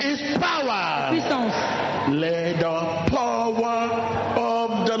 Is power. Let the power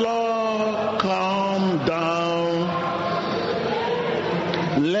of the Lord come down.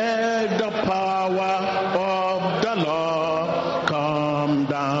 Let the power of the Lord come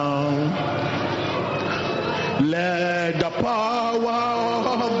down. Let the power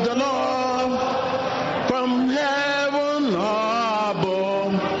of the Lord from heaven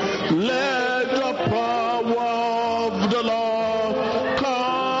above. Let the power of the Lord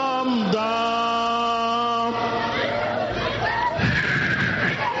come down.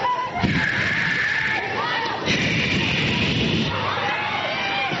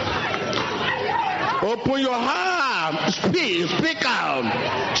 Open your heart. Speak out.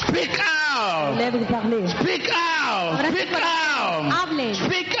 Speak out. Speak out. Speak out.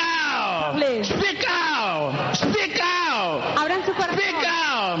 Speak out. Speak out. Speak out. Speak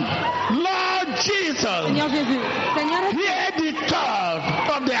out. Lord Jesus. Hear the thought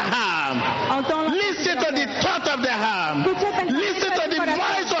of the heart. Listen to the thought of the heart. Listen to the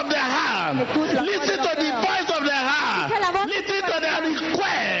voice of the heart. Listen to the voice of the heart. Listen to their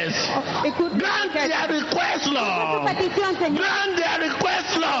request. Grant their request, Lord. Grant their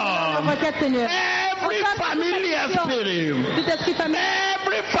request, Lord. Every familiar spirit.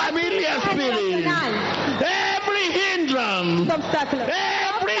 Every familiar spirit. Every hindrance.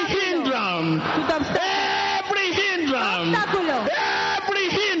 Every hindrance. Every hindrance. Every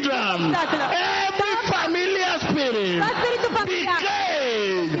hindrance. Every familiar spirit. Be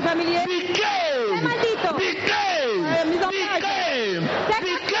caged. Be caged. Be caged. Be caged. Be caged. Be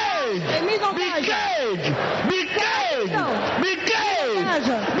caged. Be caged. Be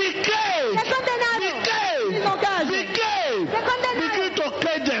caged. Be caged. Begin to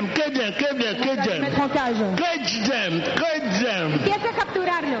cage them. Cage them. Cage them. Cage them. Cage them. Cage them.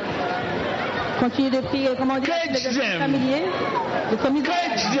 Continuez de prier, comment dire, les familiers, de famille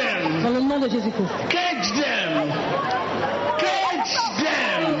dans le nom de Jésus-Christ. Cage them. Cage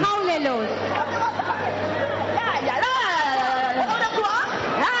them. Hallelujah.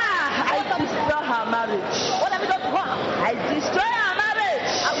 I destroy her marriage. What have you done to her? I destroy her marriage.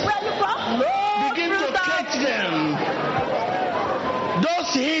 Where are you from? Begin to catch them. Those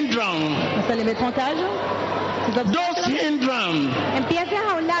hindrance. Hasta les mettre en cage. Those hindrance. Empiecen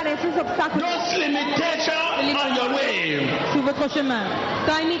a hablar esos obstáculos. Those limitations on your way. Sur votre chemin.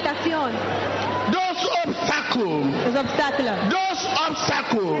 Sans imitación. Those obstacles. Les obstacles. Those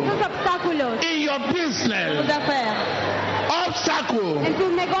obstacles. Esos obstáculos. In your business. Vos affaires. Obstacle en tu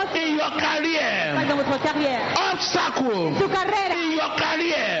negocio, in your career, dans votre carrière, obstacle en tu carrera, in your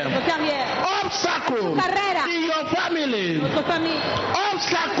career, votre carrière, obstacle carrera, in your family, votre famille,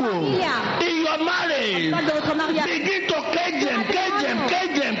 obstacle in your marriage. de votre mariage. Begin to cage them, cage them,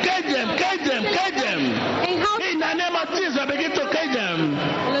 cage them, cage them, cage them, cage them. In the name of Jesus, begin to cage them.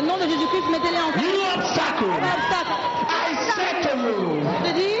 En le nom de Jésus-Christ, mettez-les en cage. You obstacle. I said to you,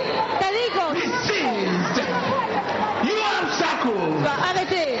 te digo, be seized. You obstacle.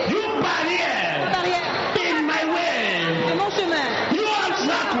 Arrêtez. You barrier. In my way. De mon chemin. You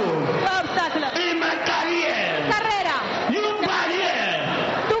obstacle. Obstacle. In my career. Carrera. You barrier.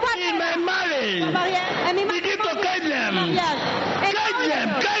 In my marriage. Begin to cage them. Cage them.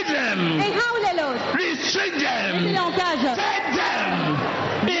 Cage them. Restrict them. Cage them.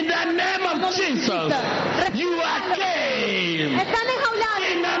 In the name of Jesus. You are caged. In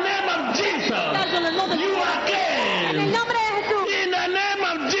the name of Jesus. You are caged. In the name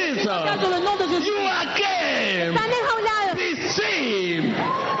of Jesus. You are caged. Receive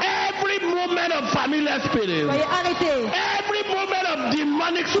every movement of familiar spirit. Every movement of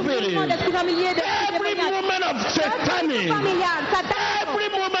demonic spirit. Every movement of satanic. Every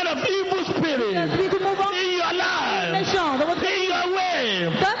movement of evil spirit. In your life. In your way.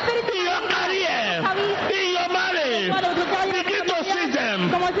 In your career. In your marriage. Begin to see them.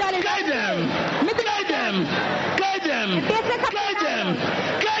 Guide them. Guide them. Guide them. Guide them.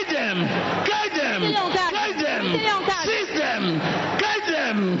 Guide them. Guide them. Guide them. Seize them. Guide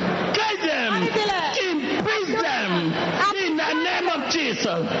them. Guide them. Imprison them. In the name of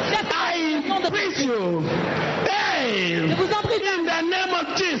Jesus. I imprison you. Hey. In the name of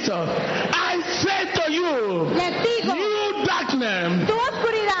Jesus. I say to you. You darkness.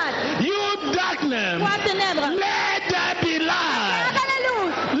 You darkness. Let there be light.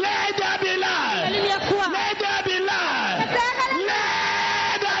 Let there be light. Let there be light.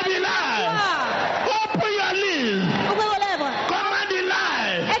 Let there be light. Open your lips. Command the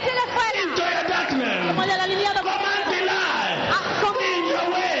light into your darkness. Command the light in your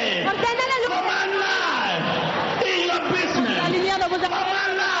way. Command light in your business.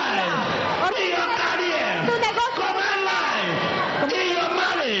 Command light in your career. Command light in your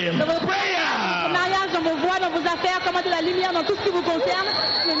marriage. Prayer. Mariage, dans vos voies, dans vos affaires, commandez la lumière dans tout ce qui vous concerne,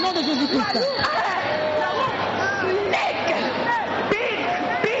 le nom de Jésus-Christ.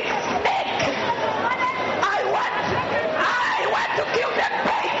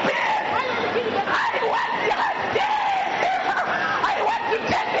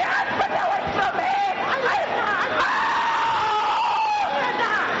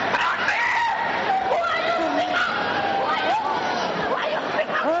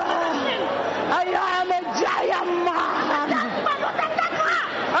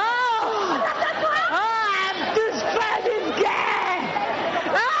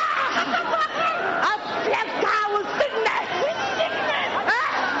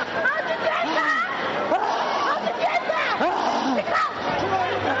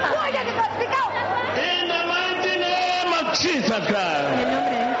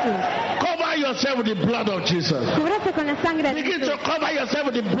 Cover yourself with the blood of Jesus. Begin to cover yourself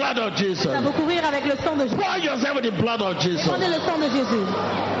with the blood of Jesus. Pour yourself with the blood of Jesus. Le sang de Jésus.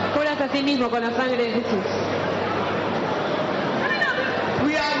 Cúbrate a ti mismo con la sangre de Jesús.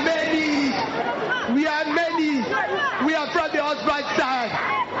 We are many. We are many. We are from the husband's side.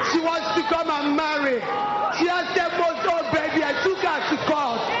 She wants to come and marry.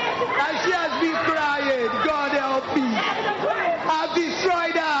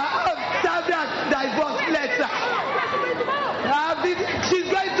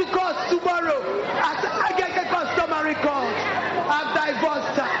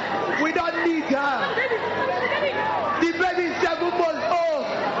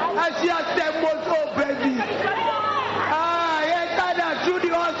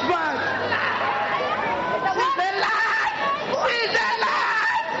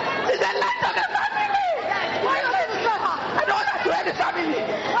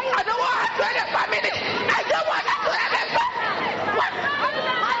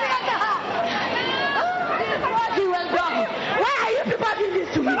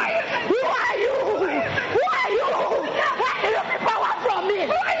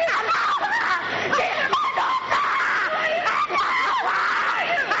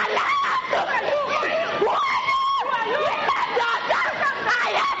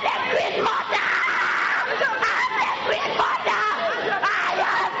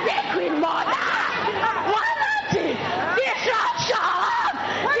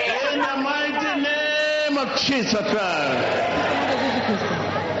 of Jesus Christ.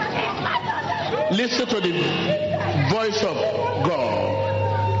 Listen to the voice of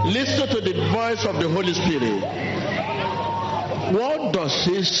God. Listen to the voice of the Holy Spirit. What does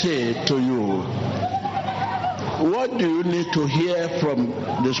He say to you? What do you need to hear from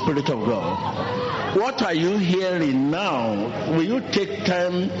the Spirit of God? What are you hearing now? Will you take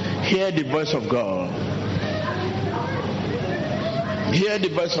time, hear the voice of God? Hear the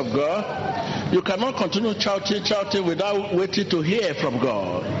voice of God. You cannot continue shouting without waiting to hear from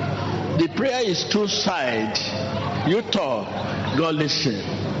God. The prayer is two-sided. You talk, God listen.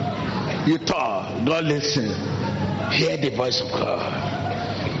 You talk, God listen. Hear the voice of God.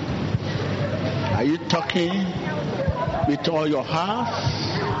 Are you talking with all your heart?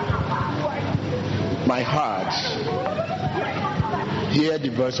 My heart, hear the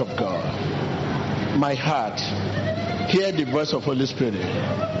voice of God. My heart, hear the voice of Holy Spirit.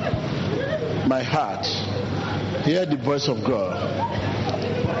 My heart, hear the voice of God.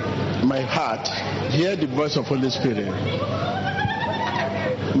 My heart, hear the voice of Holy Spirit.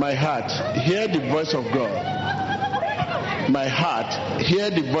 My heart, hear the voice of God. My heart, hear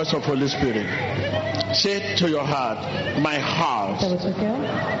the voice of Holy Spirit. Say to your heart, my heart,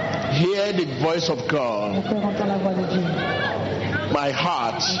 hear the voice of God. My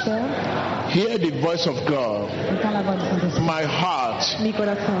heart, hear the voice of God. My heart,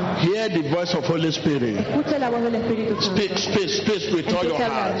 hear the voice of Holy Spirit. Speak with all your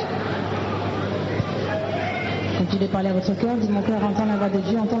heart. Continuez de parler à votre cœur, dites mon cœur entend la voix de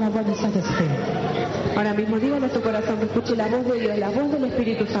Dieu, entend la voix du Saint-Esprit. Ahora mismo dígale a tu corazón que escuche la voz de Dios, la voz del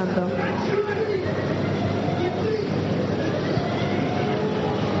Espíritu Santo.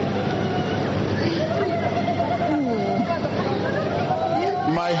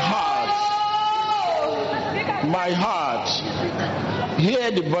 My heart,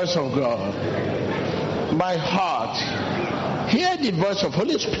 hear the voice of God. My heart, hear the voice of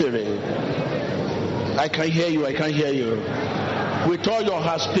Holy Spirit. I can hear you, I can hear you. With all your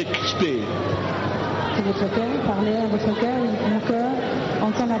heart, speak. C'est votre cœur, parlez à votre cœur, mon cœur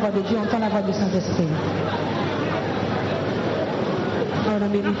entend la voix de Dieu, entend la voix du Saint-Esprit. Ahora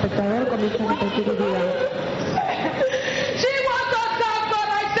mismo, espectador, comienza a repetir y diga.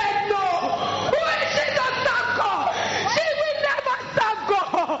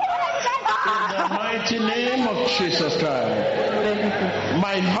 In the name of Jesus Christ,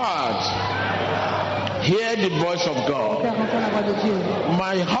 my heart, hear the voice of God.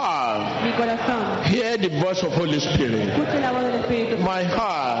 My heart, hear the voice of Holy Spirit. My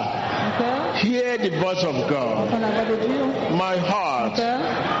heart, hear the voice of God. My heart,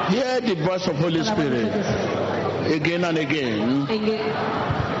 hear the voice of Holy Spirit. Again and again.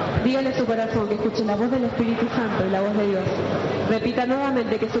 Dígale a su corazón que escuche la voz del Espíritu Santo y la voz de Dios. Repita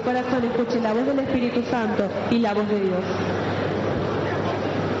nuevamente que su corazón escuche la voz del Espíritu Santo y la voz de Dios.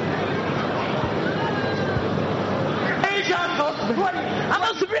 I'm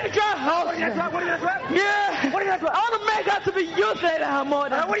a spiritual house. Yeah. What are you going to do? I want to make her to be used later, her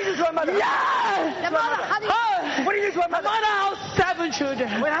mother. What are you doing, mother? Yeah. What are you doing, mother? Mother has 7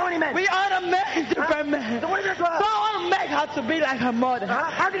 children. Wait, how many men? We are men, different men. So what are you doing? So I want to make her to be like her mother.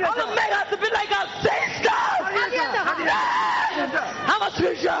 How do you do? I want to make her to be like her sister. How do you do? I'm a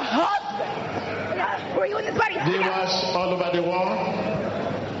spiritual husband. Who are you in this party? Viewers all over the world,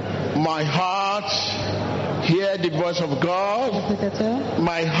 my heart, hear the voice of God.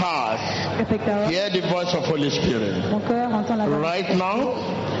 My heart, hear the voice of Holy Spirit. Right now,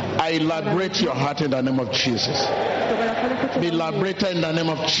 I liberate your heart in the name of Jesus. Be liberated in the name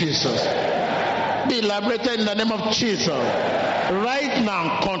of Jesus. Be liberated in the name of Jesus. Right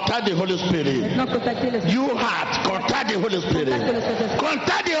now, contact the Holy Spirit. You heart, contact the Holy Spirit.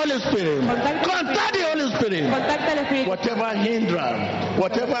 Contact the Holy Spirit. Contact the Holy Spirit. Whatever hindrance,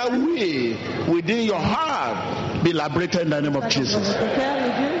 whatever way within your heart, be liberated in the name of Jesus.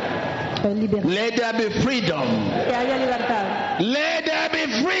 Let there be freedom. Let there be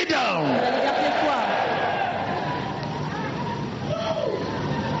freedom.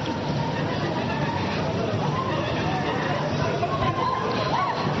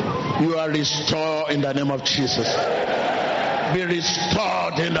 You are restored in the name of Jesus. Be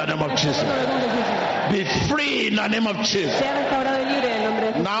restored in the name of Jesus. Be free in the name of Jesus.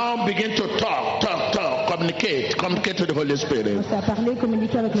 Now begin to talk, communicate to the Holy Spirit.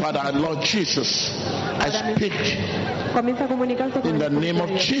 Father, Lord Jesus, I speak in the name of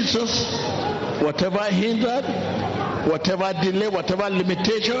Jesus. Whatever hindered, whatever delay, whatever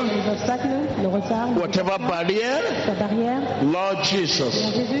limitation, whatever barrier, Lord Jesus,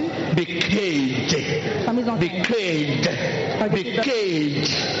 be caged, be caged, be caged,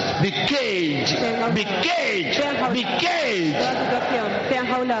 be caged, be caged, be caged.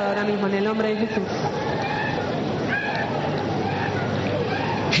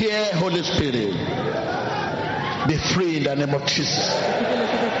 Here, Holy Spirit, be free in the name of Jesus.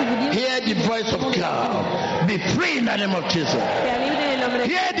 Hear the voice of God. Be free in the name of Jesus.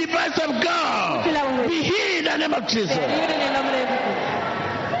 Hear the voice of God. Be healed in the name of Jesus.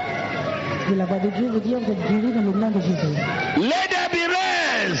 La voix de Dieu veut dire d'être guéri dans le nom de Jésus. Let there be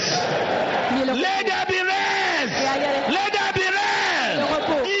rest. Let there be rest. Let there be rest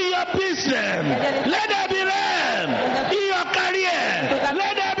in your business. Let there be rest in your career.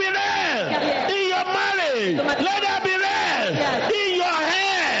 Let there be rest in your marriage. Let there be rest in your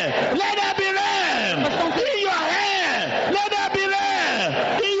hair. Let there be rest in your hair. Let there be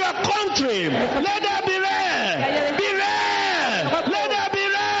rest in your country. Let there be rest. Be rest. Let there be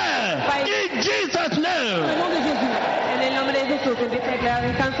rest in Jesus' name.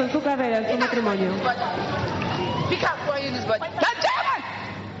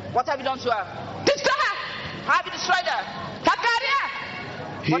 What have you done to her? Destroy her! How have you destroyed her? Her career!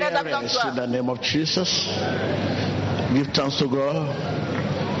 What have you done to her? In the name of Jesus, give thanks to God.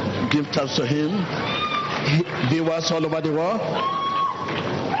 Give thanks to Him. Viewers all over the world,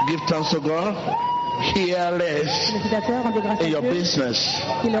 give thanks to God. Hear rest in your business,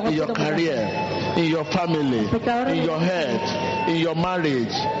 in your career, in your family, in your health, in your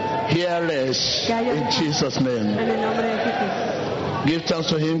marriage. Hear rest in Jesus' name. Give thanks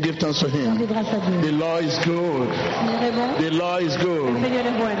to Him, give thanks to Him. The Lord is good. The Lord is good.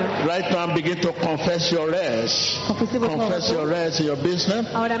 Right now, begin to confess your rest. Confess your rest in your business.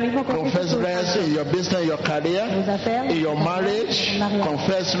 Confess rest in your business, in your career, in your marriage.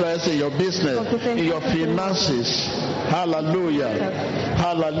 Confess rest in your business, in your finances. Hallelujah.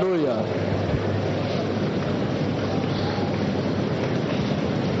 Hallelujah.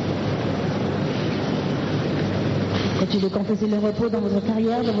 Continuez de confesser le repos dans votre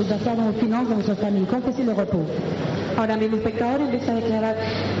carrière, dans vos affaires, dans vos finances, dans votre famille. Confessez le repos. Ahora mismo el pecador empieza a declarar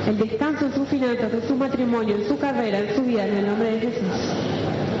el descanso en sus finanzas, en su matrimonio, en su carrera, en su vida, en el nombre de Jesús.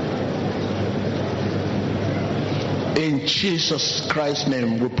 In Jesus Christ's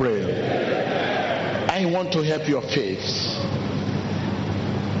name we pray. I want to help your faith.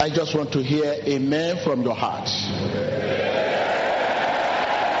 I just want to hear amen from your heart.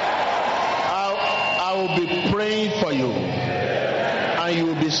 I will be praying for you, and you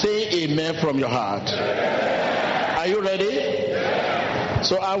will be saying amen from your heart. Are you ready?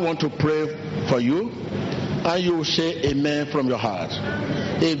 So I want to pray for you, and you will say amen from your heart.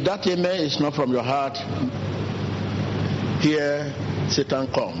 If that amen is not from your heart, here Satan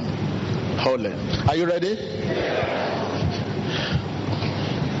come. Hold it. Are you ready?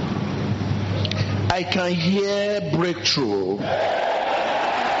 I can hear breakthrough.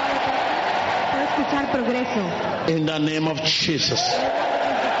 In the name of Jesus.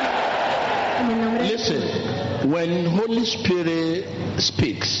 Listen, when Holy Spirit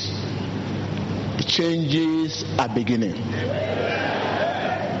speaks, changes are beginning.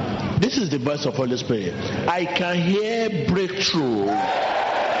 This is the voice of Holy Spirit. I can hear breakthrough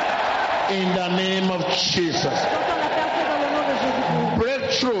in the name of Jesus.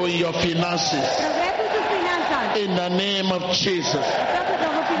 Breakthrough in your finances in the name of Jesus.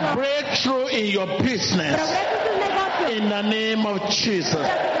 Breakthrough in your business in the name of Jesus.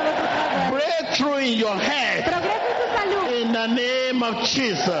 Breakthrough in your head in the name of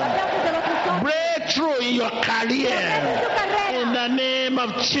Jesus. Breakthrough in your career in the name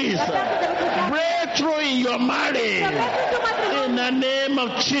of Jesus. Breakthrough in your marriage in the name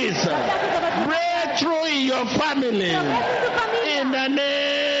of Jesus. Breakthrough in your family in the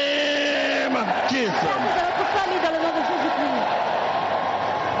name of Jesus.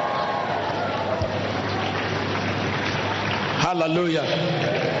 Hallelujah.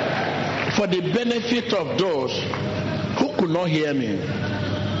 For the benefit of those who could not hear me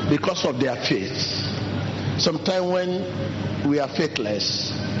because of their faith. Sometimes when we are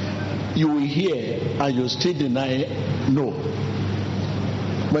faithless, you will hear and you still deny no.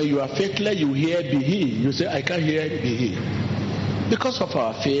 When you are faithless, you hear be he. You say, I can't hear be he. Because of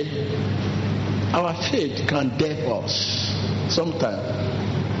our faith can deaf us sometimes.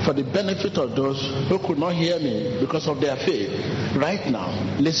 For the benefit of those who could not hear me because of their faith. Right now,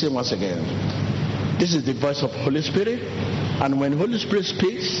 listen once again. This is the voice of Holy Spirit. And when Holy Spirit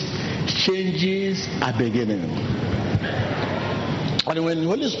speaks, changes are beginning. And when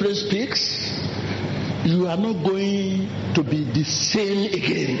Holy Spirit speaks, you are not going to be the same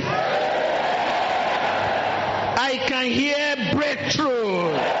again. I can hear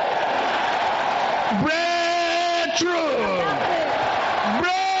breakthrough. Breakthrough.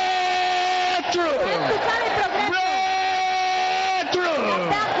 Breakthrough. Breakthrough.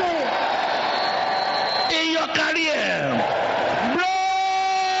 In your career.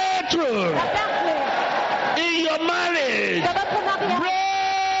 Breakthrough. In your marriage. Breakthrough.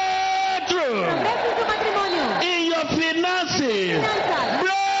 In your finances.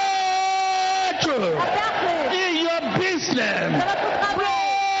 Breakthrough. In your business.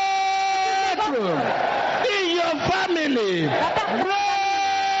 Breakthrough. In your family. Breakthrough.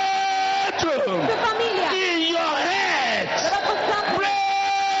 In your head.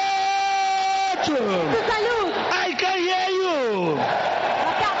 Breakthrough. I can hear you.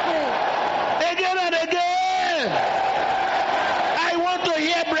 Again and again. I want to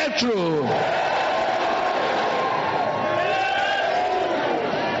hear breakthrough.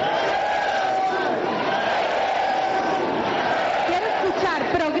 Quiero escuchar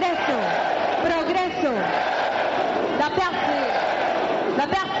progreso, progreso. La percée, la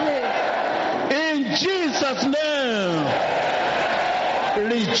percée. In Jesus' name,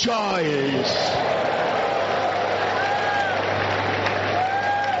 rejoice.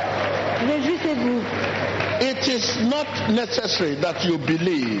 Réjouissez-vous. It is not necessary that you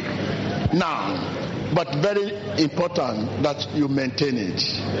believe now, but very important that you maintain it.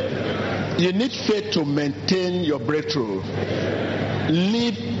 You need faith to maintain your breakthrough.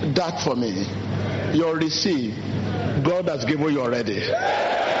 Leave that for me. You'll receive. God has given you already.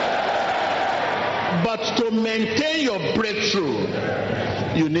 But to maintain your breakthrough,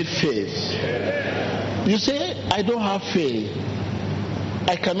 you need faith. You say, I don't have faith.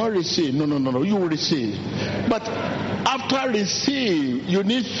 I cannot receive. No. You will receive. But after receive, you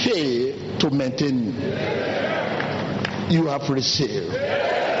need faith to maintain. You have received.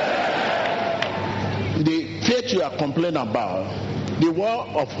 The faith you are complaining about, the word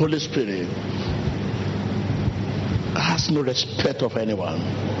of Holy Spirit, has no respect of anyone.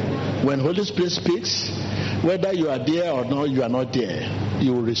 When Holy Spirit speaks, whether you are there or not, you are not there,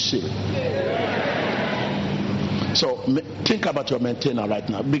 you will receive. So think about your maintainer right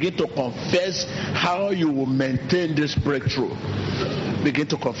now. Begin to confess how you will maintain this breakthrough. Begin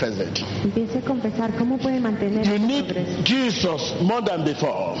to confess it. Empiece a confesar cómo puede mantener. You need Jesus more than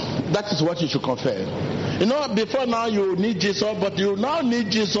before. That is what you should confess. You know, before now you need Jesus, but you now need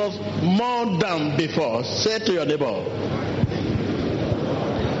Jesus more than before. Say to your neighbor.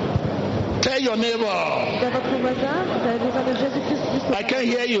 Tell your neighbor. I can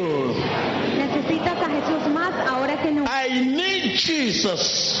hear you. Necesitas a Jesús más ahora que nunca. I need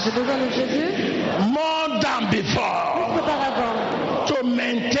Jesus more than before to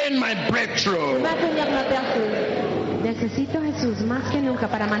maintain my breakthrough. Necesito a Jesús más que nunca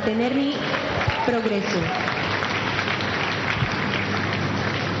para mantener mi progreso.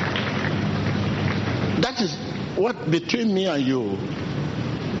 That is what between me and you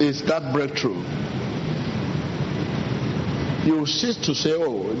is that breakthrough. You cease to say,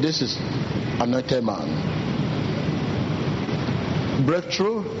 oh, this is anointed man.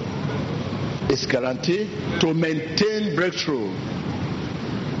 Breakthrough is guaranteed. To maintain breakthrough,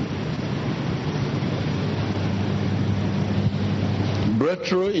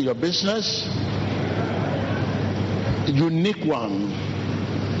 breakthrough in your business, unique one.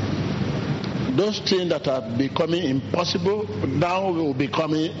 Those things that are becoming impossible now will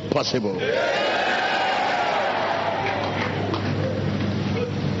become possible.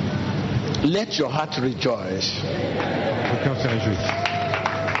 Let your heart rejoice.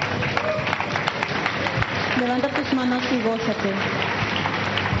 Levanta tus manos y gózate.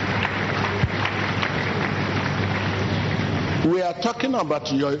 We are talking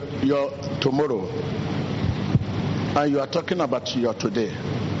about your tomorrow, and you are talking about your today.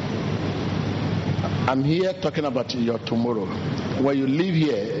 I'm here talking about your tomorrow. When you leave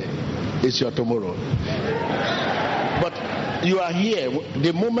here, it's your tomorrow. But you are here.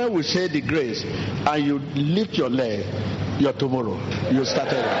 The moment we say the grace and you lift your leg, your tomorrow, you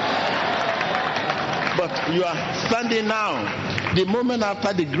started. But you are standing now. The moment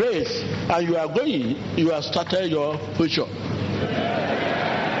after the grace and you are going, you have started your future.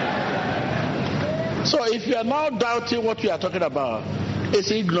 So if you are now doubting what we are talking about, it's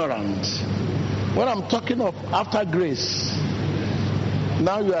ignorance. What I'm talking of after grace,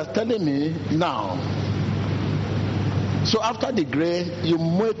 now you are telling me now. So after the grace, you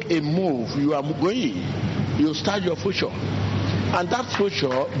make a move, you are going, you start your future. And that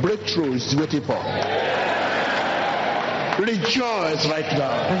future, breakthrough is waiting for. Rejoice right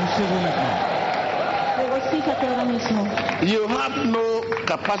now. You have no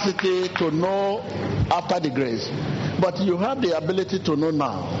capacity to know after the grace, but you have the ability to know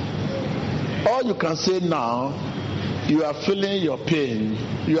now. All you can say now, you are feeling your pain,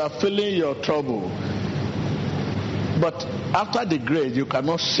 you are feeling your trouble. But after the grace, you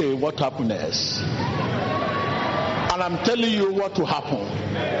cannot say what happened next. And I'm telling you what will happen.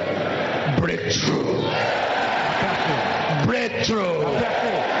 Breakthrough. Breakthrough.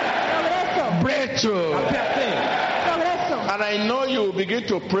 Breakthrough. And I know you will begin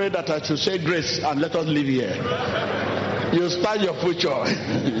to pray that I should say grace and let us live here. You start your future.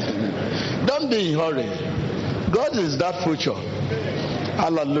 Don't be in a hurry. God is that future.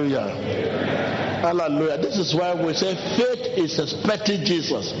 Hallelujah. Hallelujah. This is why we say faith is expecting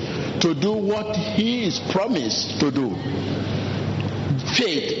Jesus to do what he is promised to do.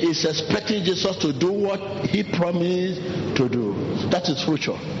 Faith is expecting Jesus to do what he promised to do. That is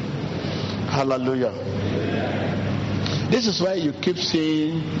future. Hallelujah. This is why you keep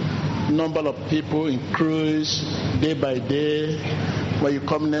seeing number of people increase day by day. When you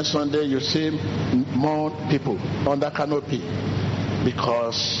come next Sunday, you see more people under canopy,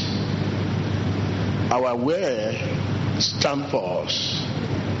 because our word stands for us,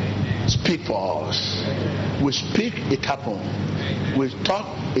 speak for us. We speak, it happens. We talk,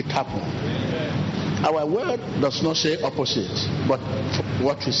 it happens. Our word does not say opposite, but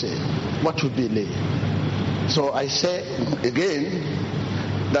what we say, what we believe. So I say again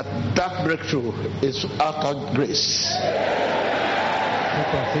that breakthrough is after grace.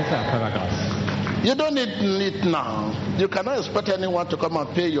 You don't need it now. You cannot expect anyone to come and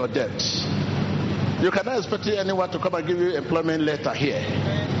pay your debts. You cannot expect anyone to come and give you employment letter here.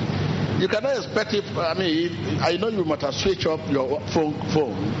 You cannot expect it. I know you must have switched up your phone.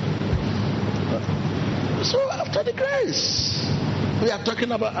 So after the grace, we are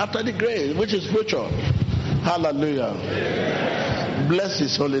talking about after the grace, which is future. Hallelujah. Bless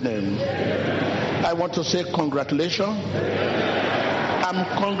his holy name. I want to say congratulations. I'm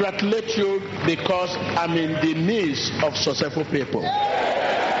congratulate you because I'm in the midst of successful people.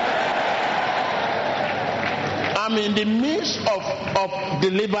 I'm in the midst of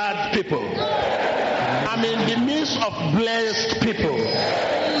delivered people. I'm in the midst of blessed people.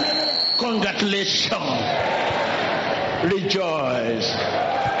 Congratulations. Rejoice.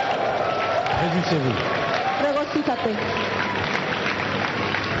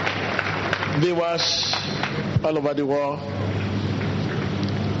 Viewers all over the world,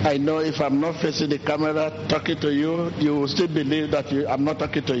 I know if I'm not facing the camera talking to you, you will still believe that I'm not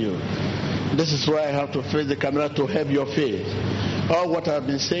talking to you. This is why I have to face the camera to help your faith. All what I've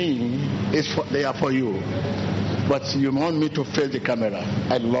been saying they are for you. But you want me to face the camera.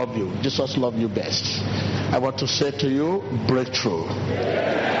 I love you. Jesus loves you best. I want to say to you, breakthrough.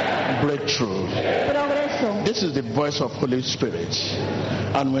 Breakthrough. This is the voice of Holy Spirit.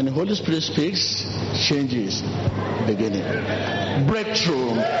 And when the Holy Spirit speaks, changes beginning.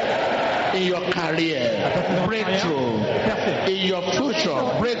 Breakthrough in your career. Breakthrough in your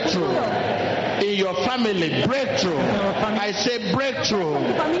future. Breakthrough in your family. Breakthrough. I say breakthrough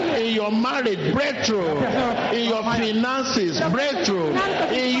in your marriage. Breakthrough in your finances. Breakthrough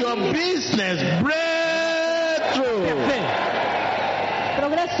in your business. Breakthrough.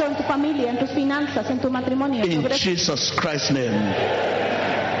 Progreso en tu familia, en tus finanzas, en tu matrimonio. In Jesus Christ's name.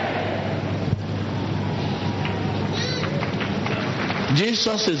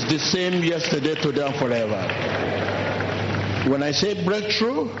 Jesus is the same yesterday, today, and forever. When I say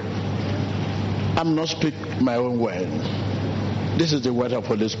breakthrough, I'm not speaking my own word. This is the word of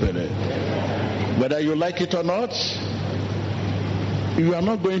Holy Spirit. Whether you like it or not, you are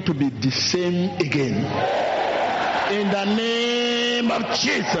not going to be the same again. In the name of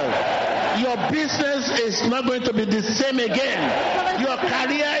Jesus. Your business is not going to be the same again. Your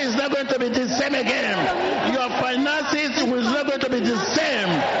career is not going to be the same again. Your finances is not going to be the same.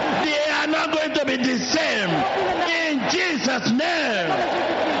 They are not going to be the same. In Jesus' name.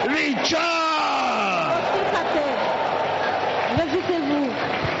 Rejoice.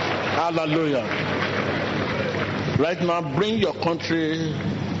 Hallelujah. Right now, bring your country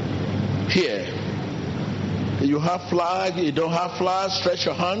here. You have flag, you don't have flag, stretch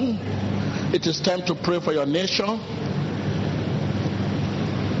your hand. It is time to pray for your nation.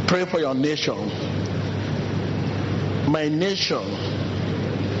 Pray for your nation. My nation,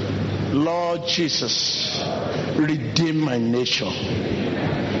 Lord Jesus, redeem my nation.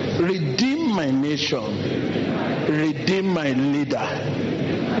 Redeem my nation. Redeem my leader.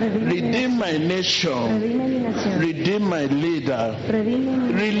 Redeem my nation. Redeem my leader.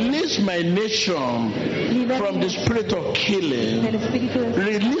 Release my nation from the spirit of killing.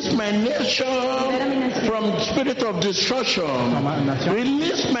 Release my nation from the spirit of destruction.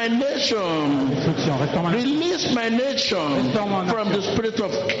 Release my nation. Release my nation from the spirit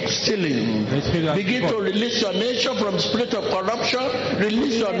of stealing. Begin to release your nation from the spirit of corruption.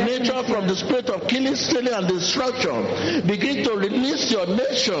 Release your nation from the spirit of killing, stealing, and destruction. Begin to release your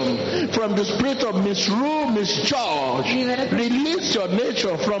nation from the spirit of misrule, misjudge. Release your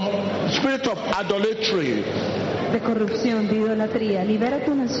nation from the spirit of idolatry. De corrupción, de idolatría. Libera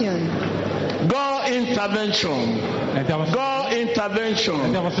tu nación. God intervention. God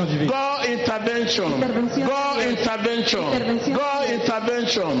intervention. God intervention. God intervention. God intervention. God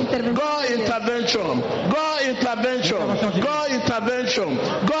intervention. God intervention. God intervention. God intervention.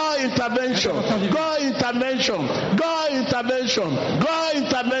 God intervention. God intervention. God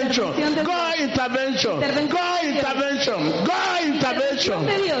intervention. God intervention. God intervention. God intervention.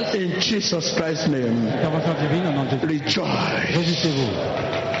 In Jesus Christ's name. Rejoice.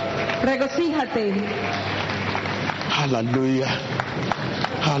 Regocíjate. Hallelujah.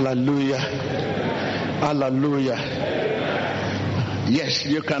 Hallelujah. Hallelujah. Yes,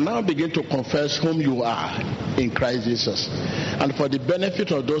 you can now begin to confess whom you are in Christ Jesus. And for the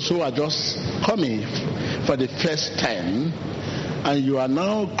benefit of those who are just coming for the first time, and you are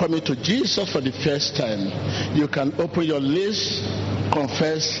now coming to Jesus for the first time, you can open your lips,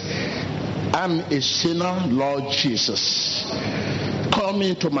 confess, I'm a sinner, Lord Jesus. Come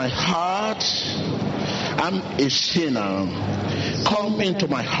into my heart. I'm a sinner. Come into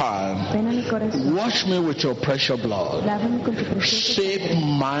my heart. Wash me with your precious blood. Save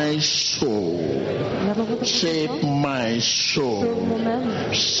my soul. Save my soul.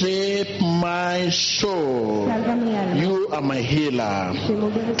 Save my soul. You are my healer.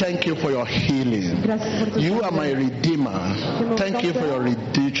 Thank you for your healing. You are my redeemer. Thank you for your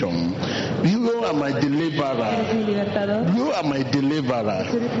redemption. You are my deliverer. You are my deliverer.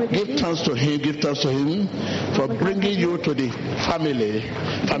 Give thanks to him. Give thanks to him for bringing you to the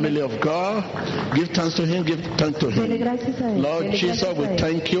family of God. Give thanks to him. Give thanks to him. Lord Jesus, we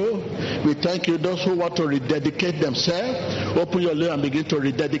thank you. We thank you. Those who want to rededicate themselves, open your lips and begin to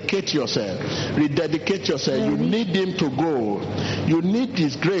rededicate yourself. Rededicate yourself. You need him to go. You need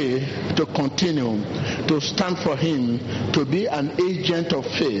his grace to continue to stand for him, to be an agent of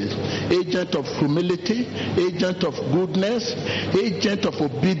faith, agent of humility, agent of goodness, agent of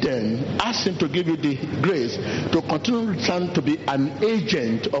obedience. Ask him to give you the grace to continue to stand to be an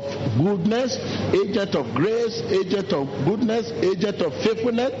agent of goodness, agent of grace, agent of goodness, agent of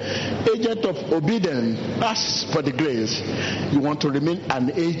faithfulness, agent of obedience. Ask for the grace. You want to remain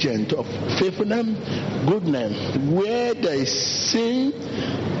an agent of faithfulness, goodness. Where there is sin,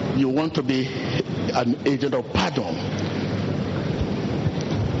 you want to be an agent of pardon.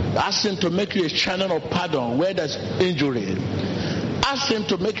 Ask him to make you a channel of pardon where there's injury. Ask him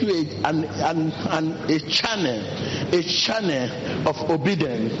to make you a channel of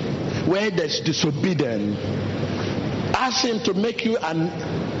obedience where there's disobedience. Ask him to make you a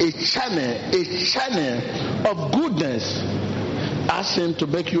channel of goodness. Ask him to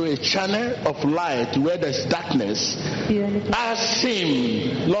make you a channel of light where there's darkness. Ask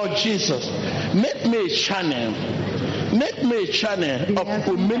him, Lord Jesus, make me a channel. Make me a channel of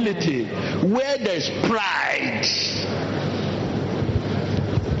humility where there's pride.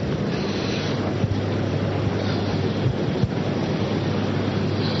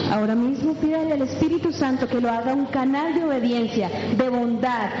 Ahora mismo pídale al Espíritu Santo que lo haga un canal de obediencia, de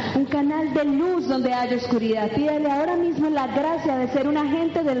bondad, un canal de luz donde haya oscuridad. Pídale ahora mismo la gracia de ser un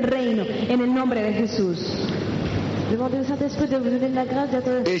agente del reino en el nombre de Jesús. A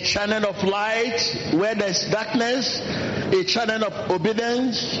channel of light where there's darkness, a channel of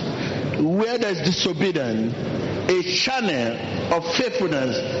obedience where there's disobedience, a channel of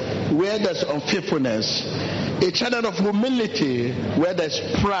faithfulness where there's unfaithfulness, a channel of humility where there's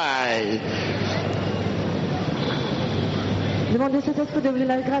pride. Demandez à cet esprit d'ouvrir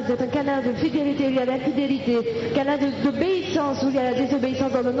la grâce d'être un canal de fidélité où il y a l'infidélité, canal d'obéissance où il y a la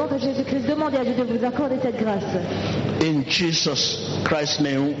désobéissance dans le nom de Jésus-Christ. Demandez à Dieu de vous accorder cette grâce. In Jesus Christ's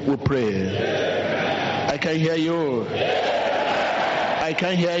name we pray. I can hear you. I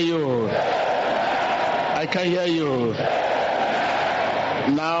can hear you. I can hear you.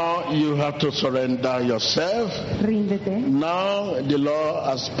 Now you have to surrender yourself. Ríndete. Now the Lord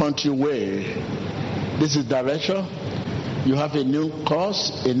has pointed your way. This is direction. You have a new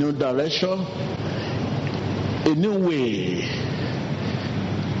course, a new direction, a new way.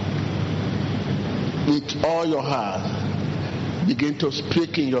 With all your heart, begin to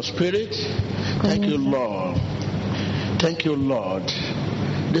speak in your spirit. Thank you, Lord. Thank you, Lord.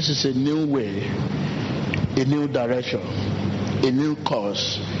 This is a new way, a new direction, a new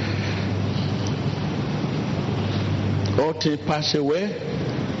course. all things pass away,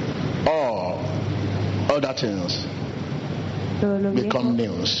 all other things become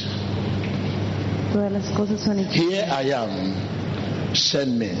news. Todas las cosas son hechas. Here I am,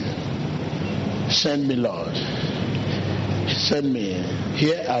 send me. Send me, Lord. Send me.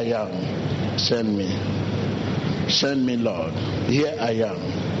 Here I am, send me. Send me, Lord. Here I am.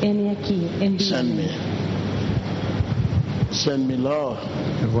 Send me. Send me, Lord.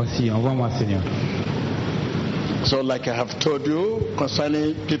 Voici, envoie-moi, Seigneur. So, like I have told you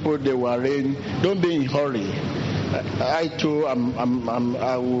concerning people they were arraigned, don't be in hurry. I too, I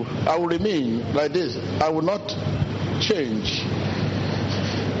will remain like this. I will not change.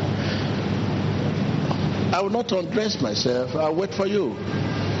 I will not undress myself. I'll wait for you.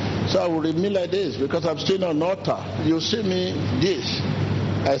 So I will remain like this because I'm still on altar. You see me this.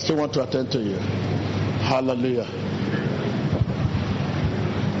 I still want to attend to you. Hallelujah.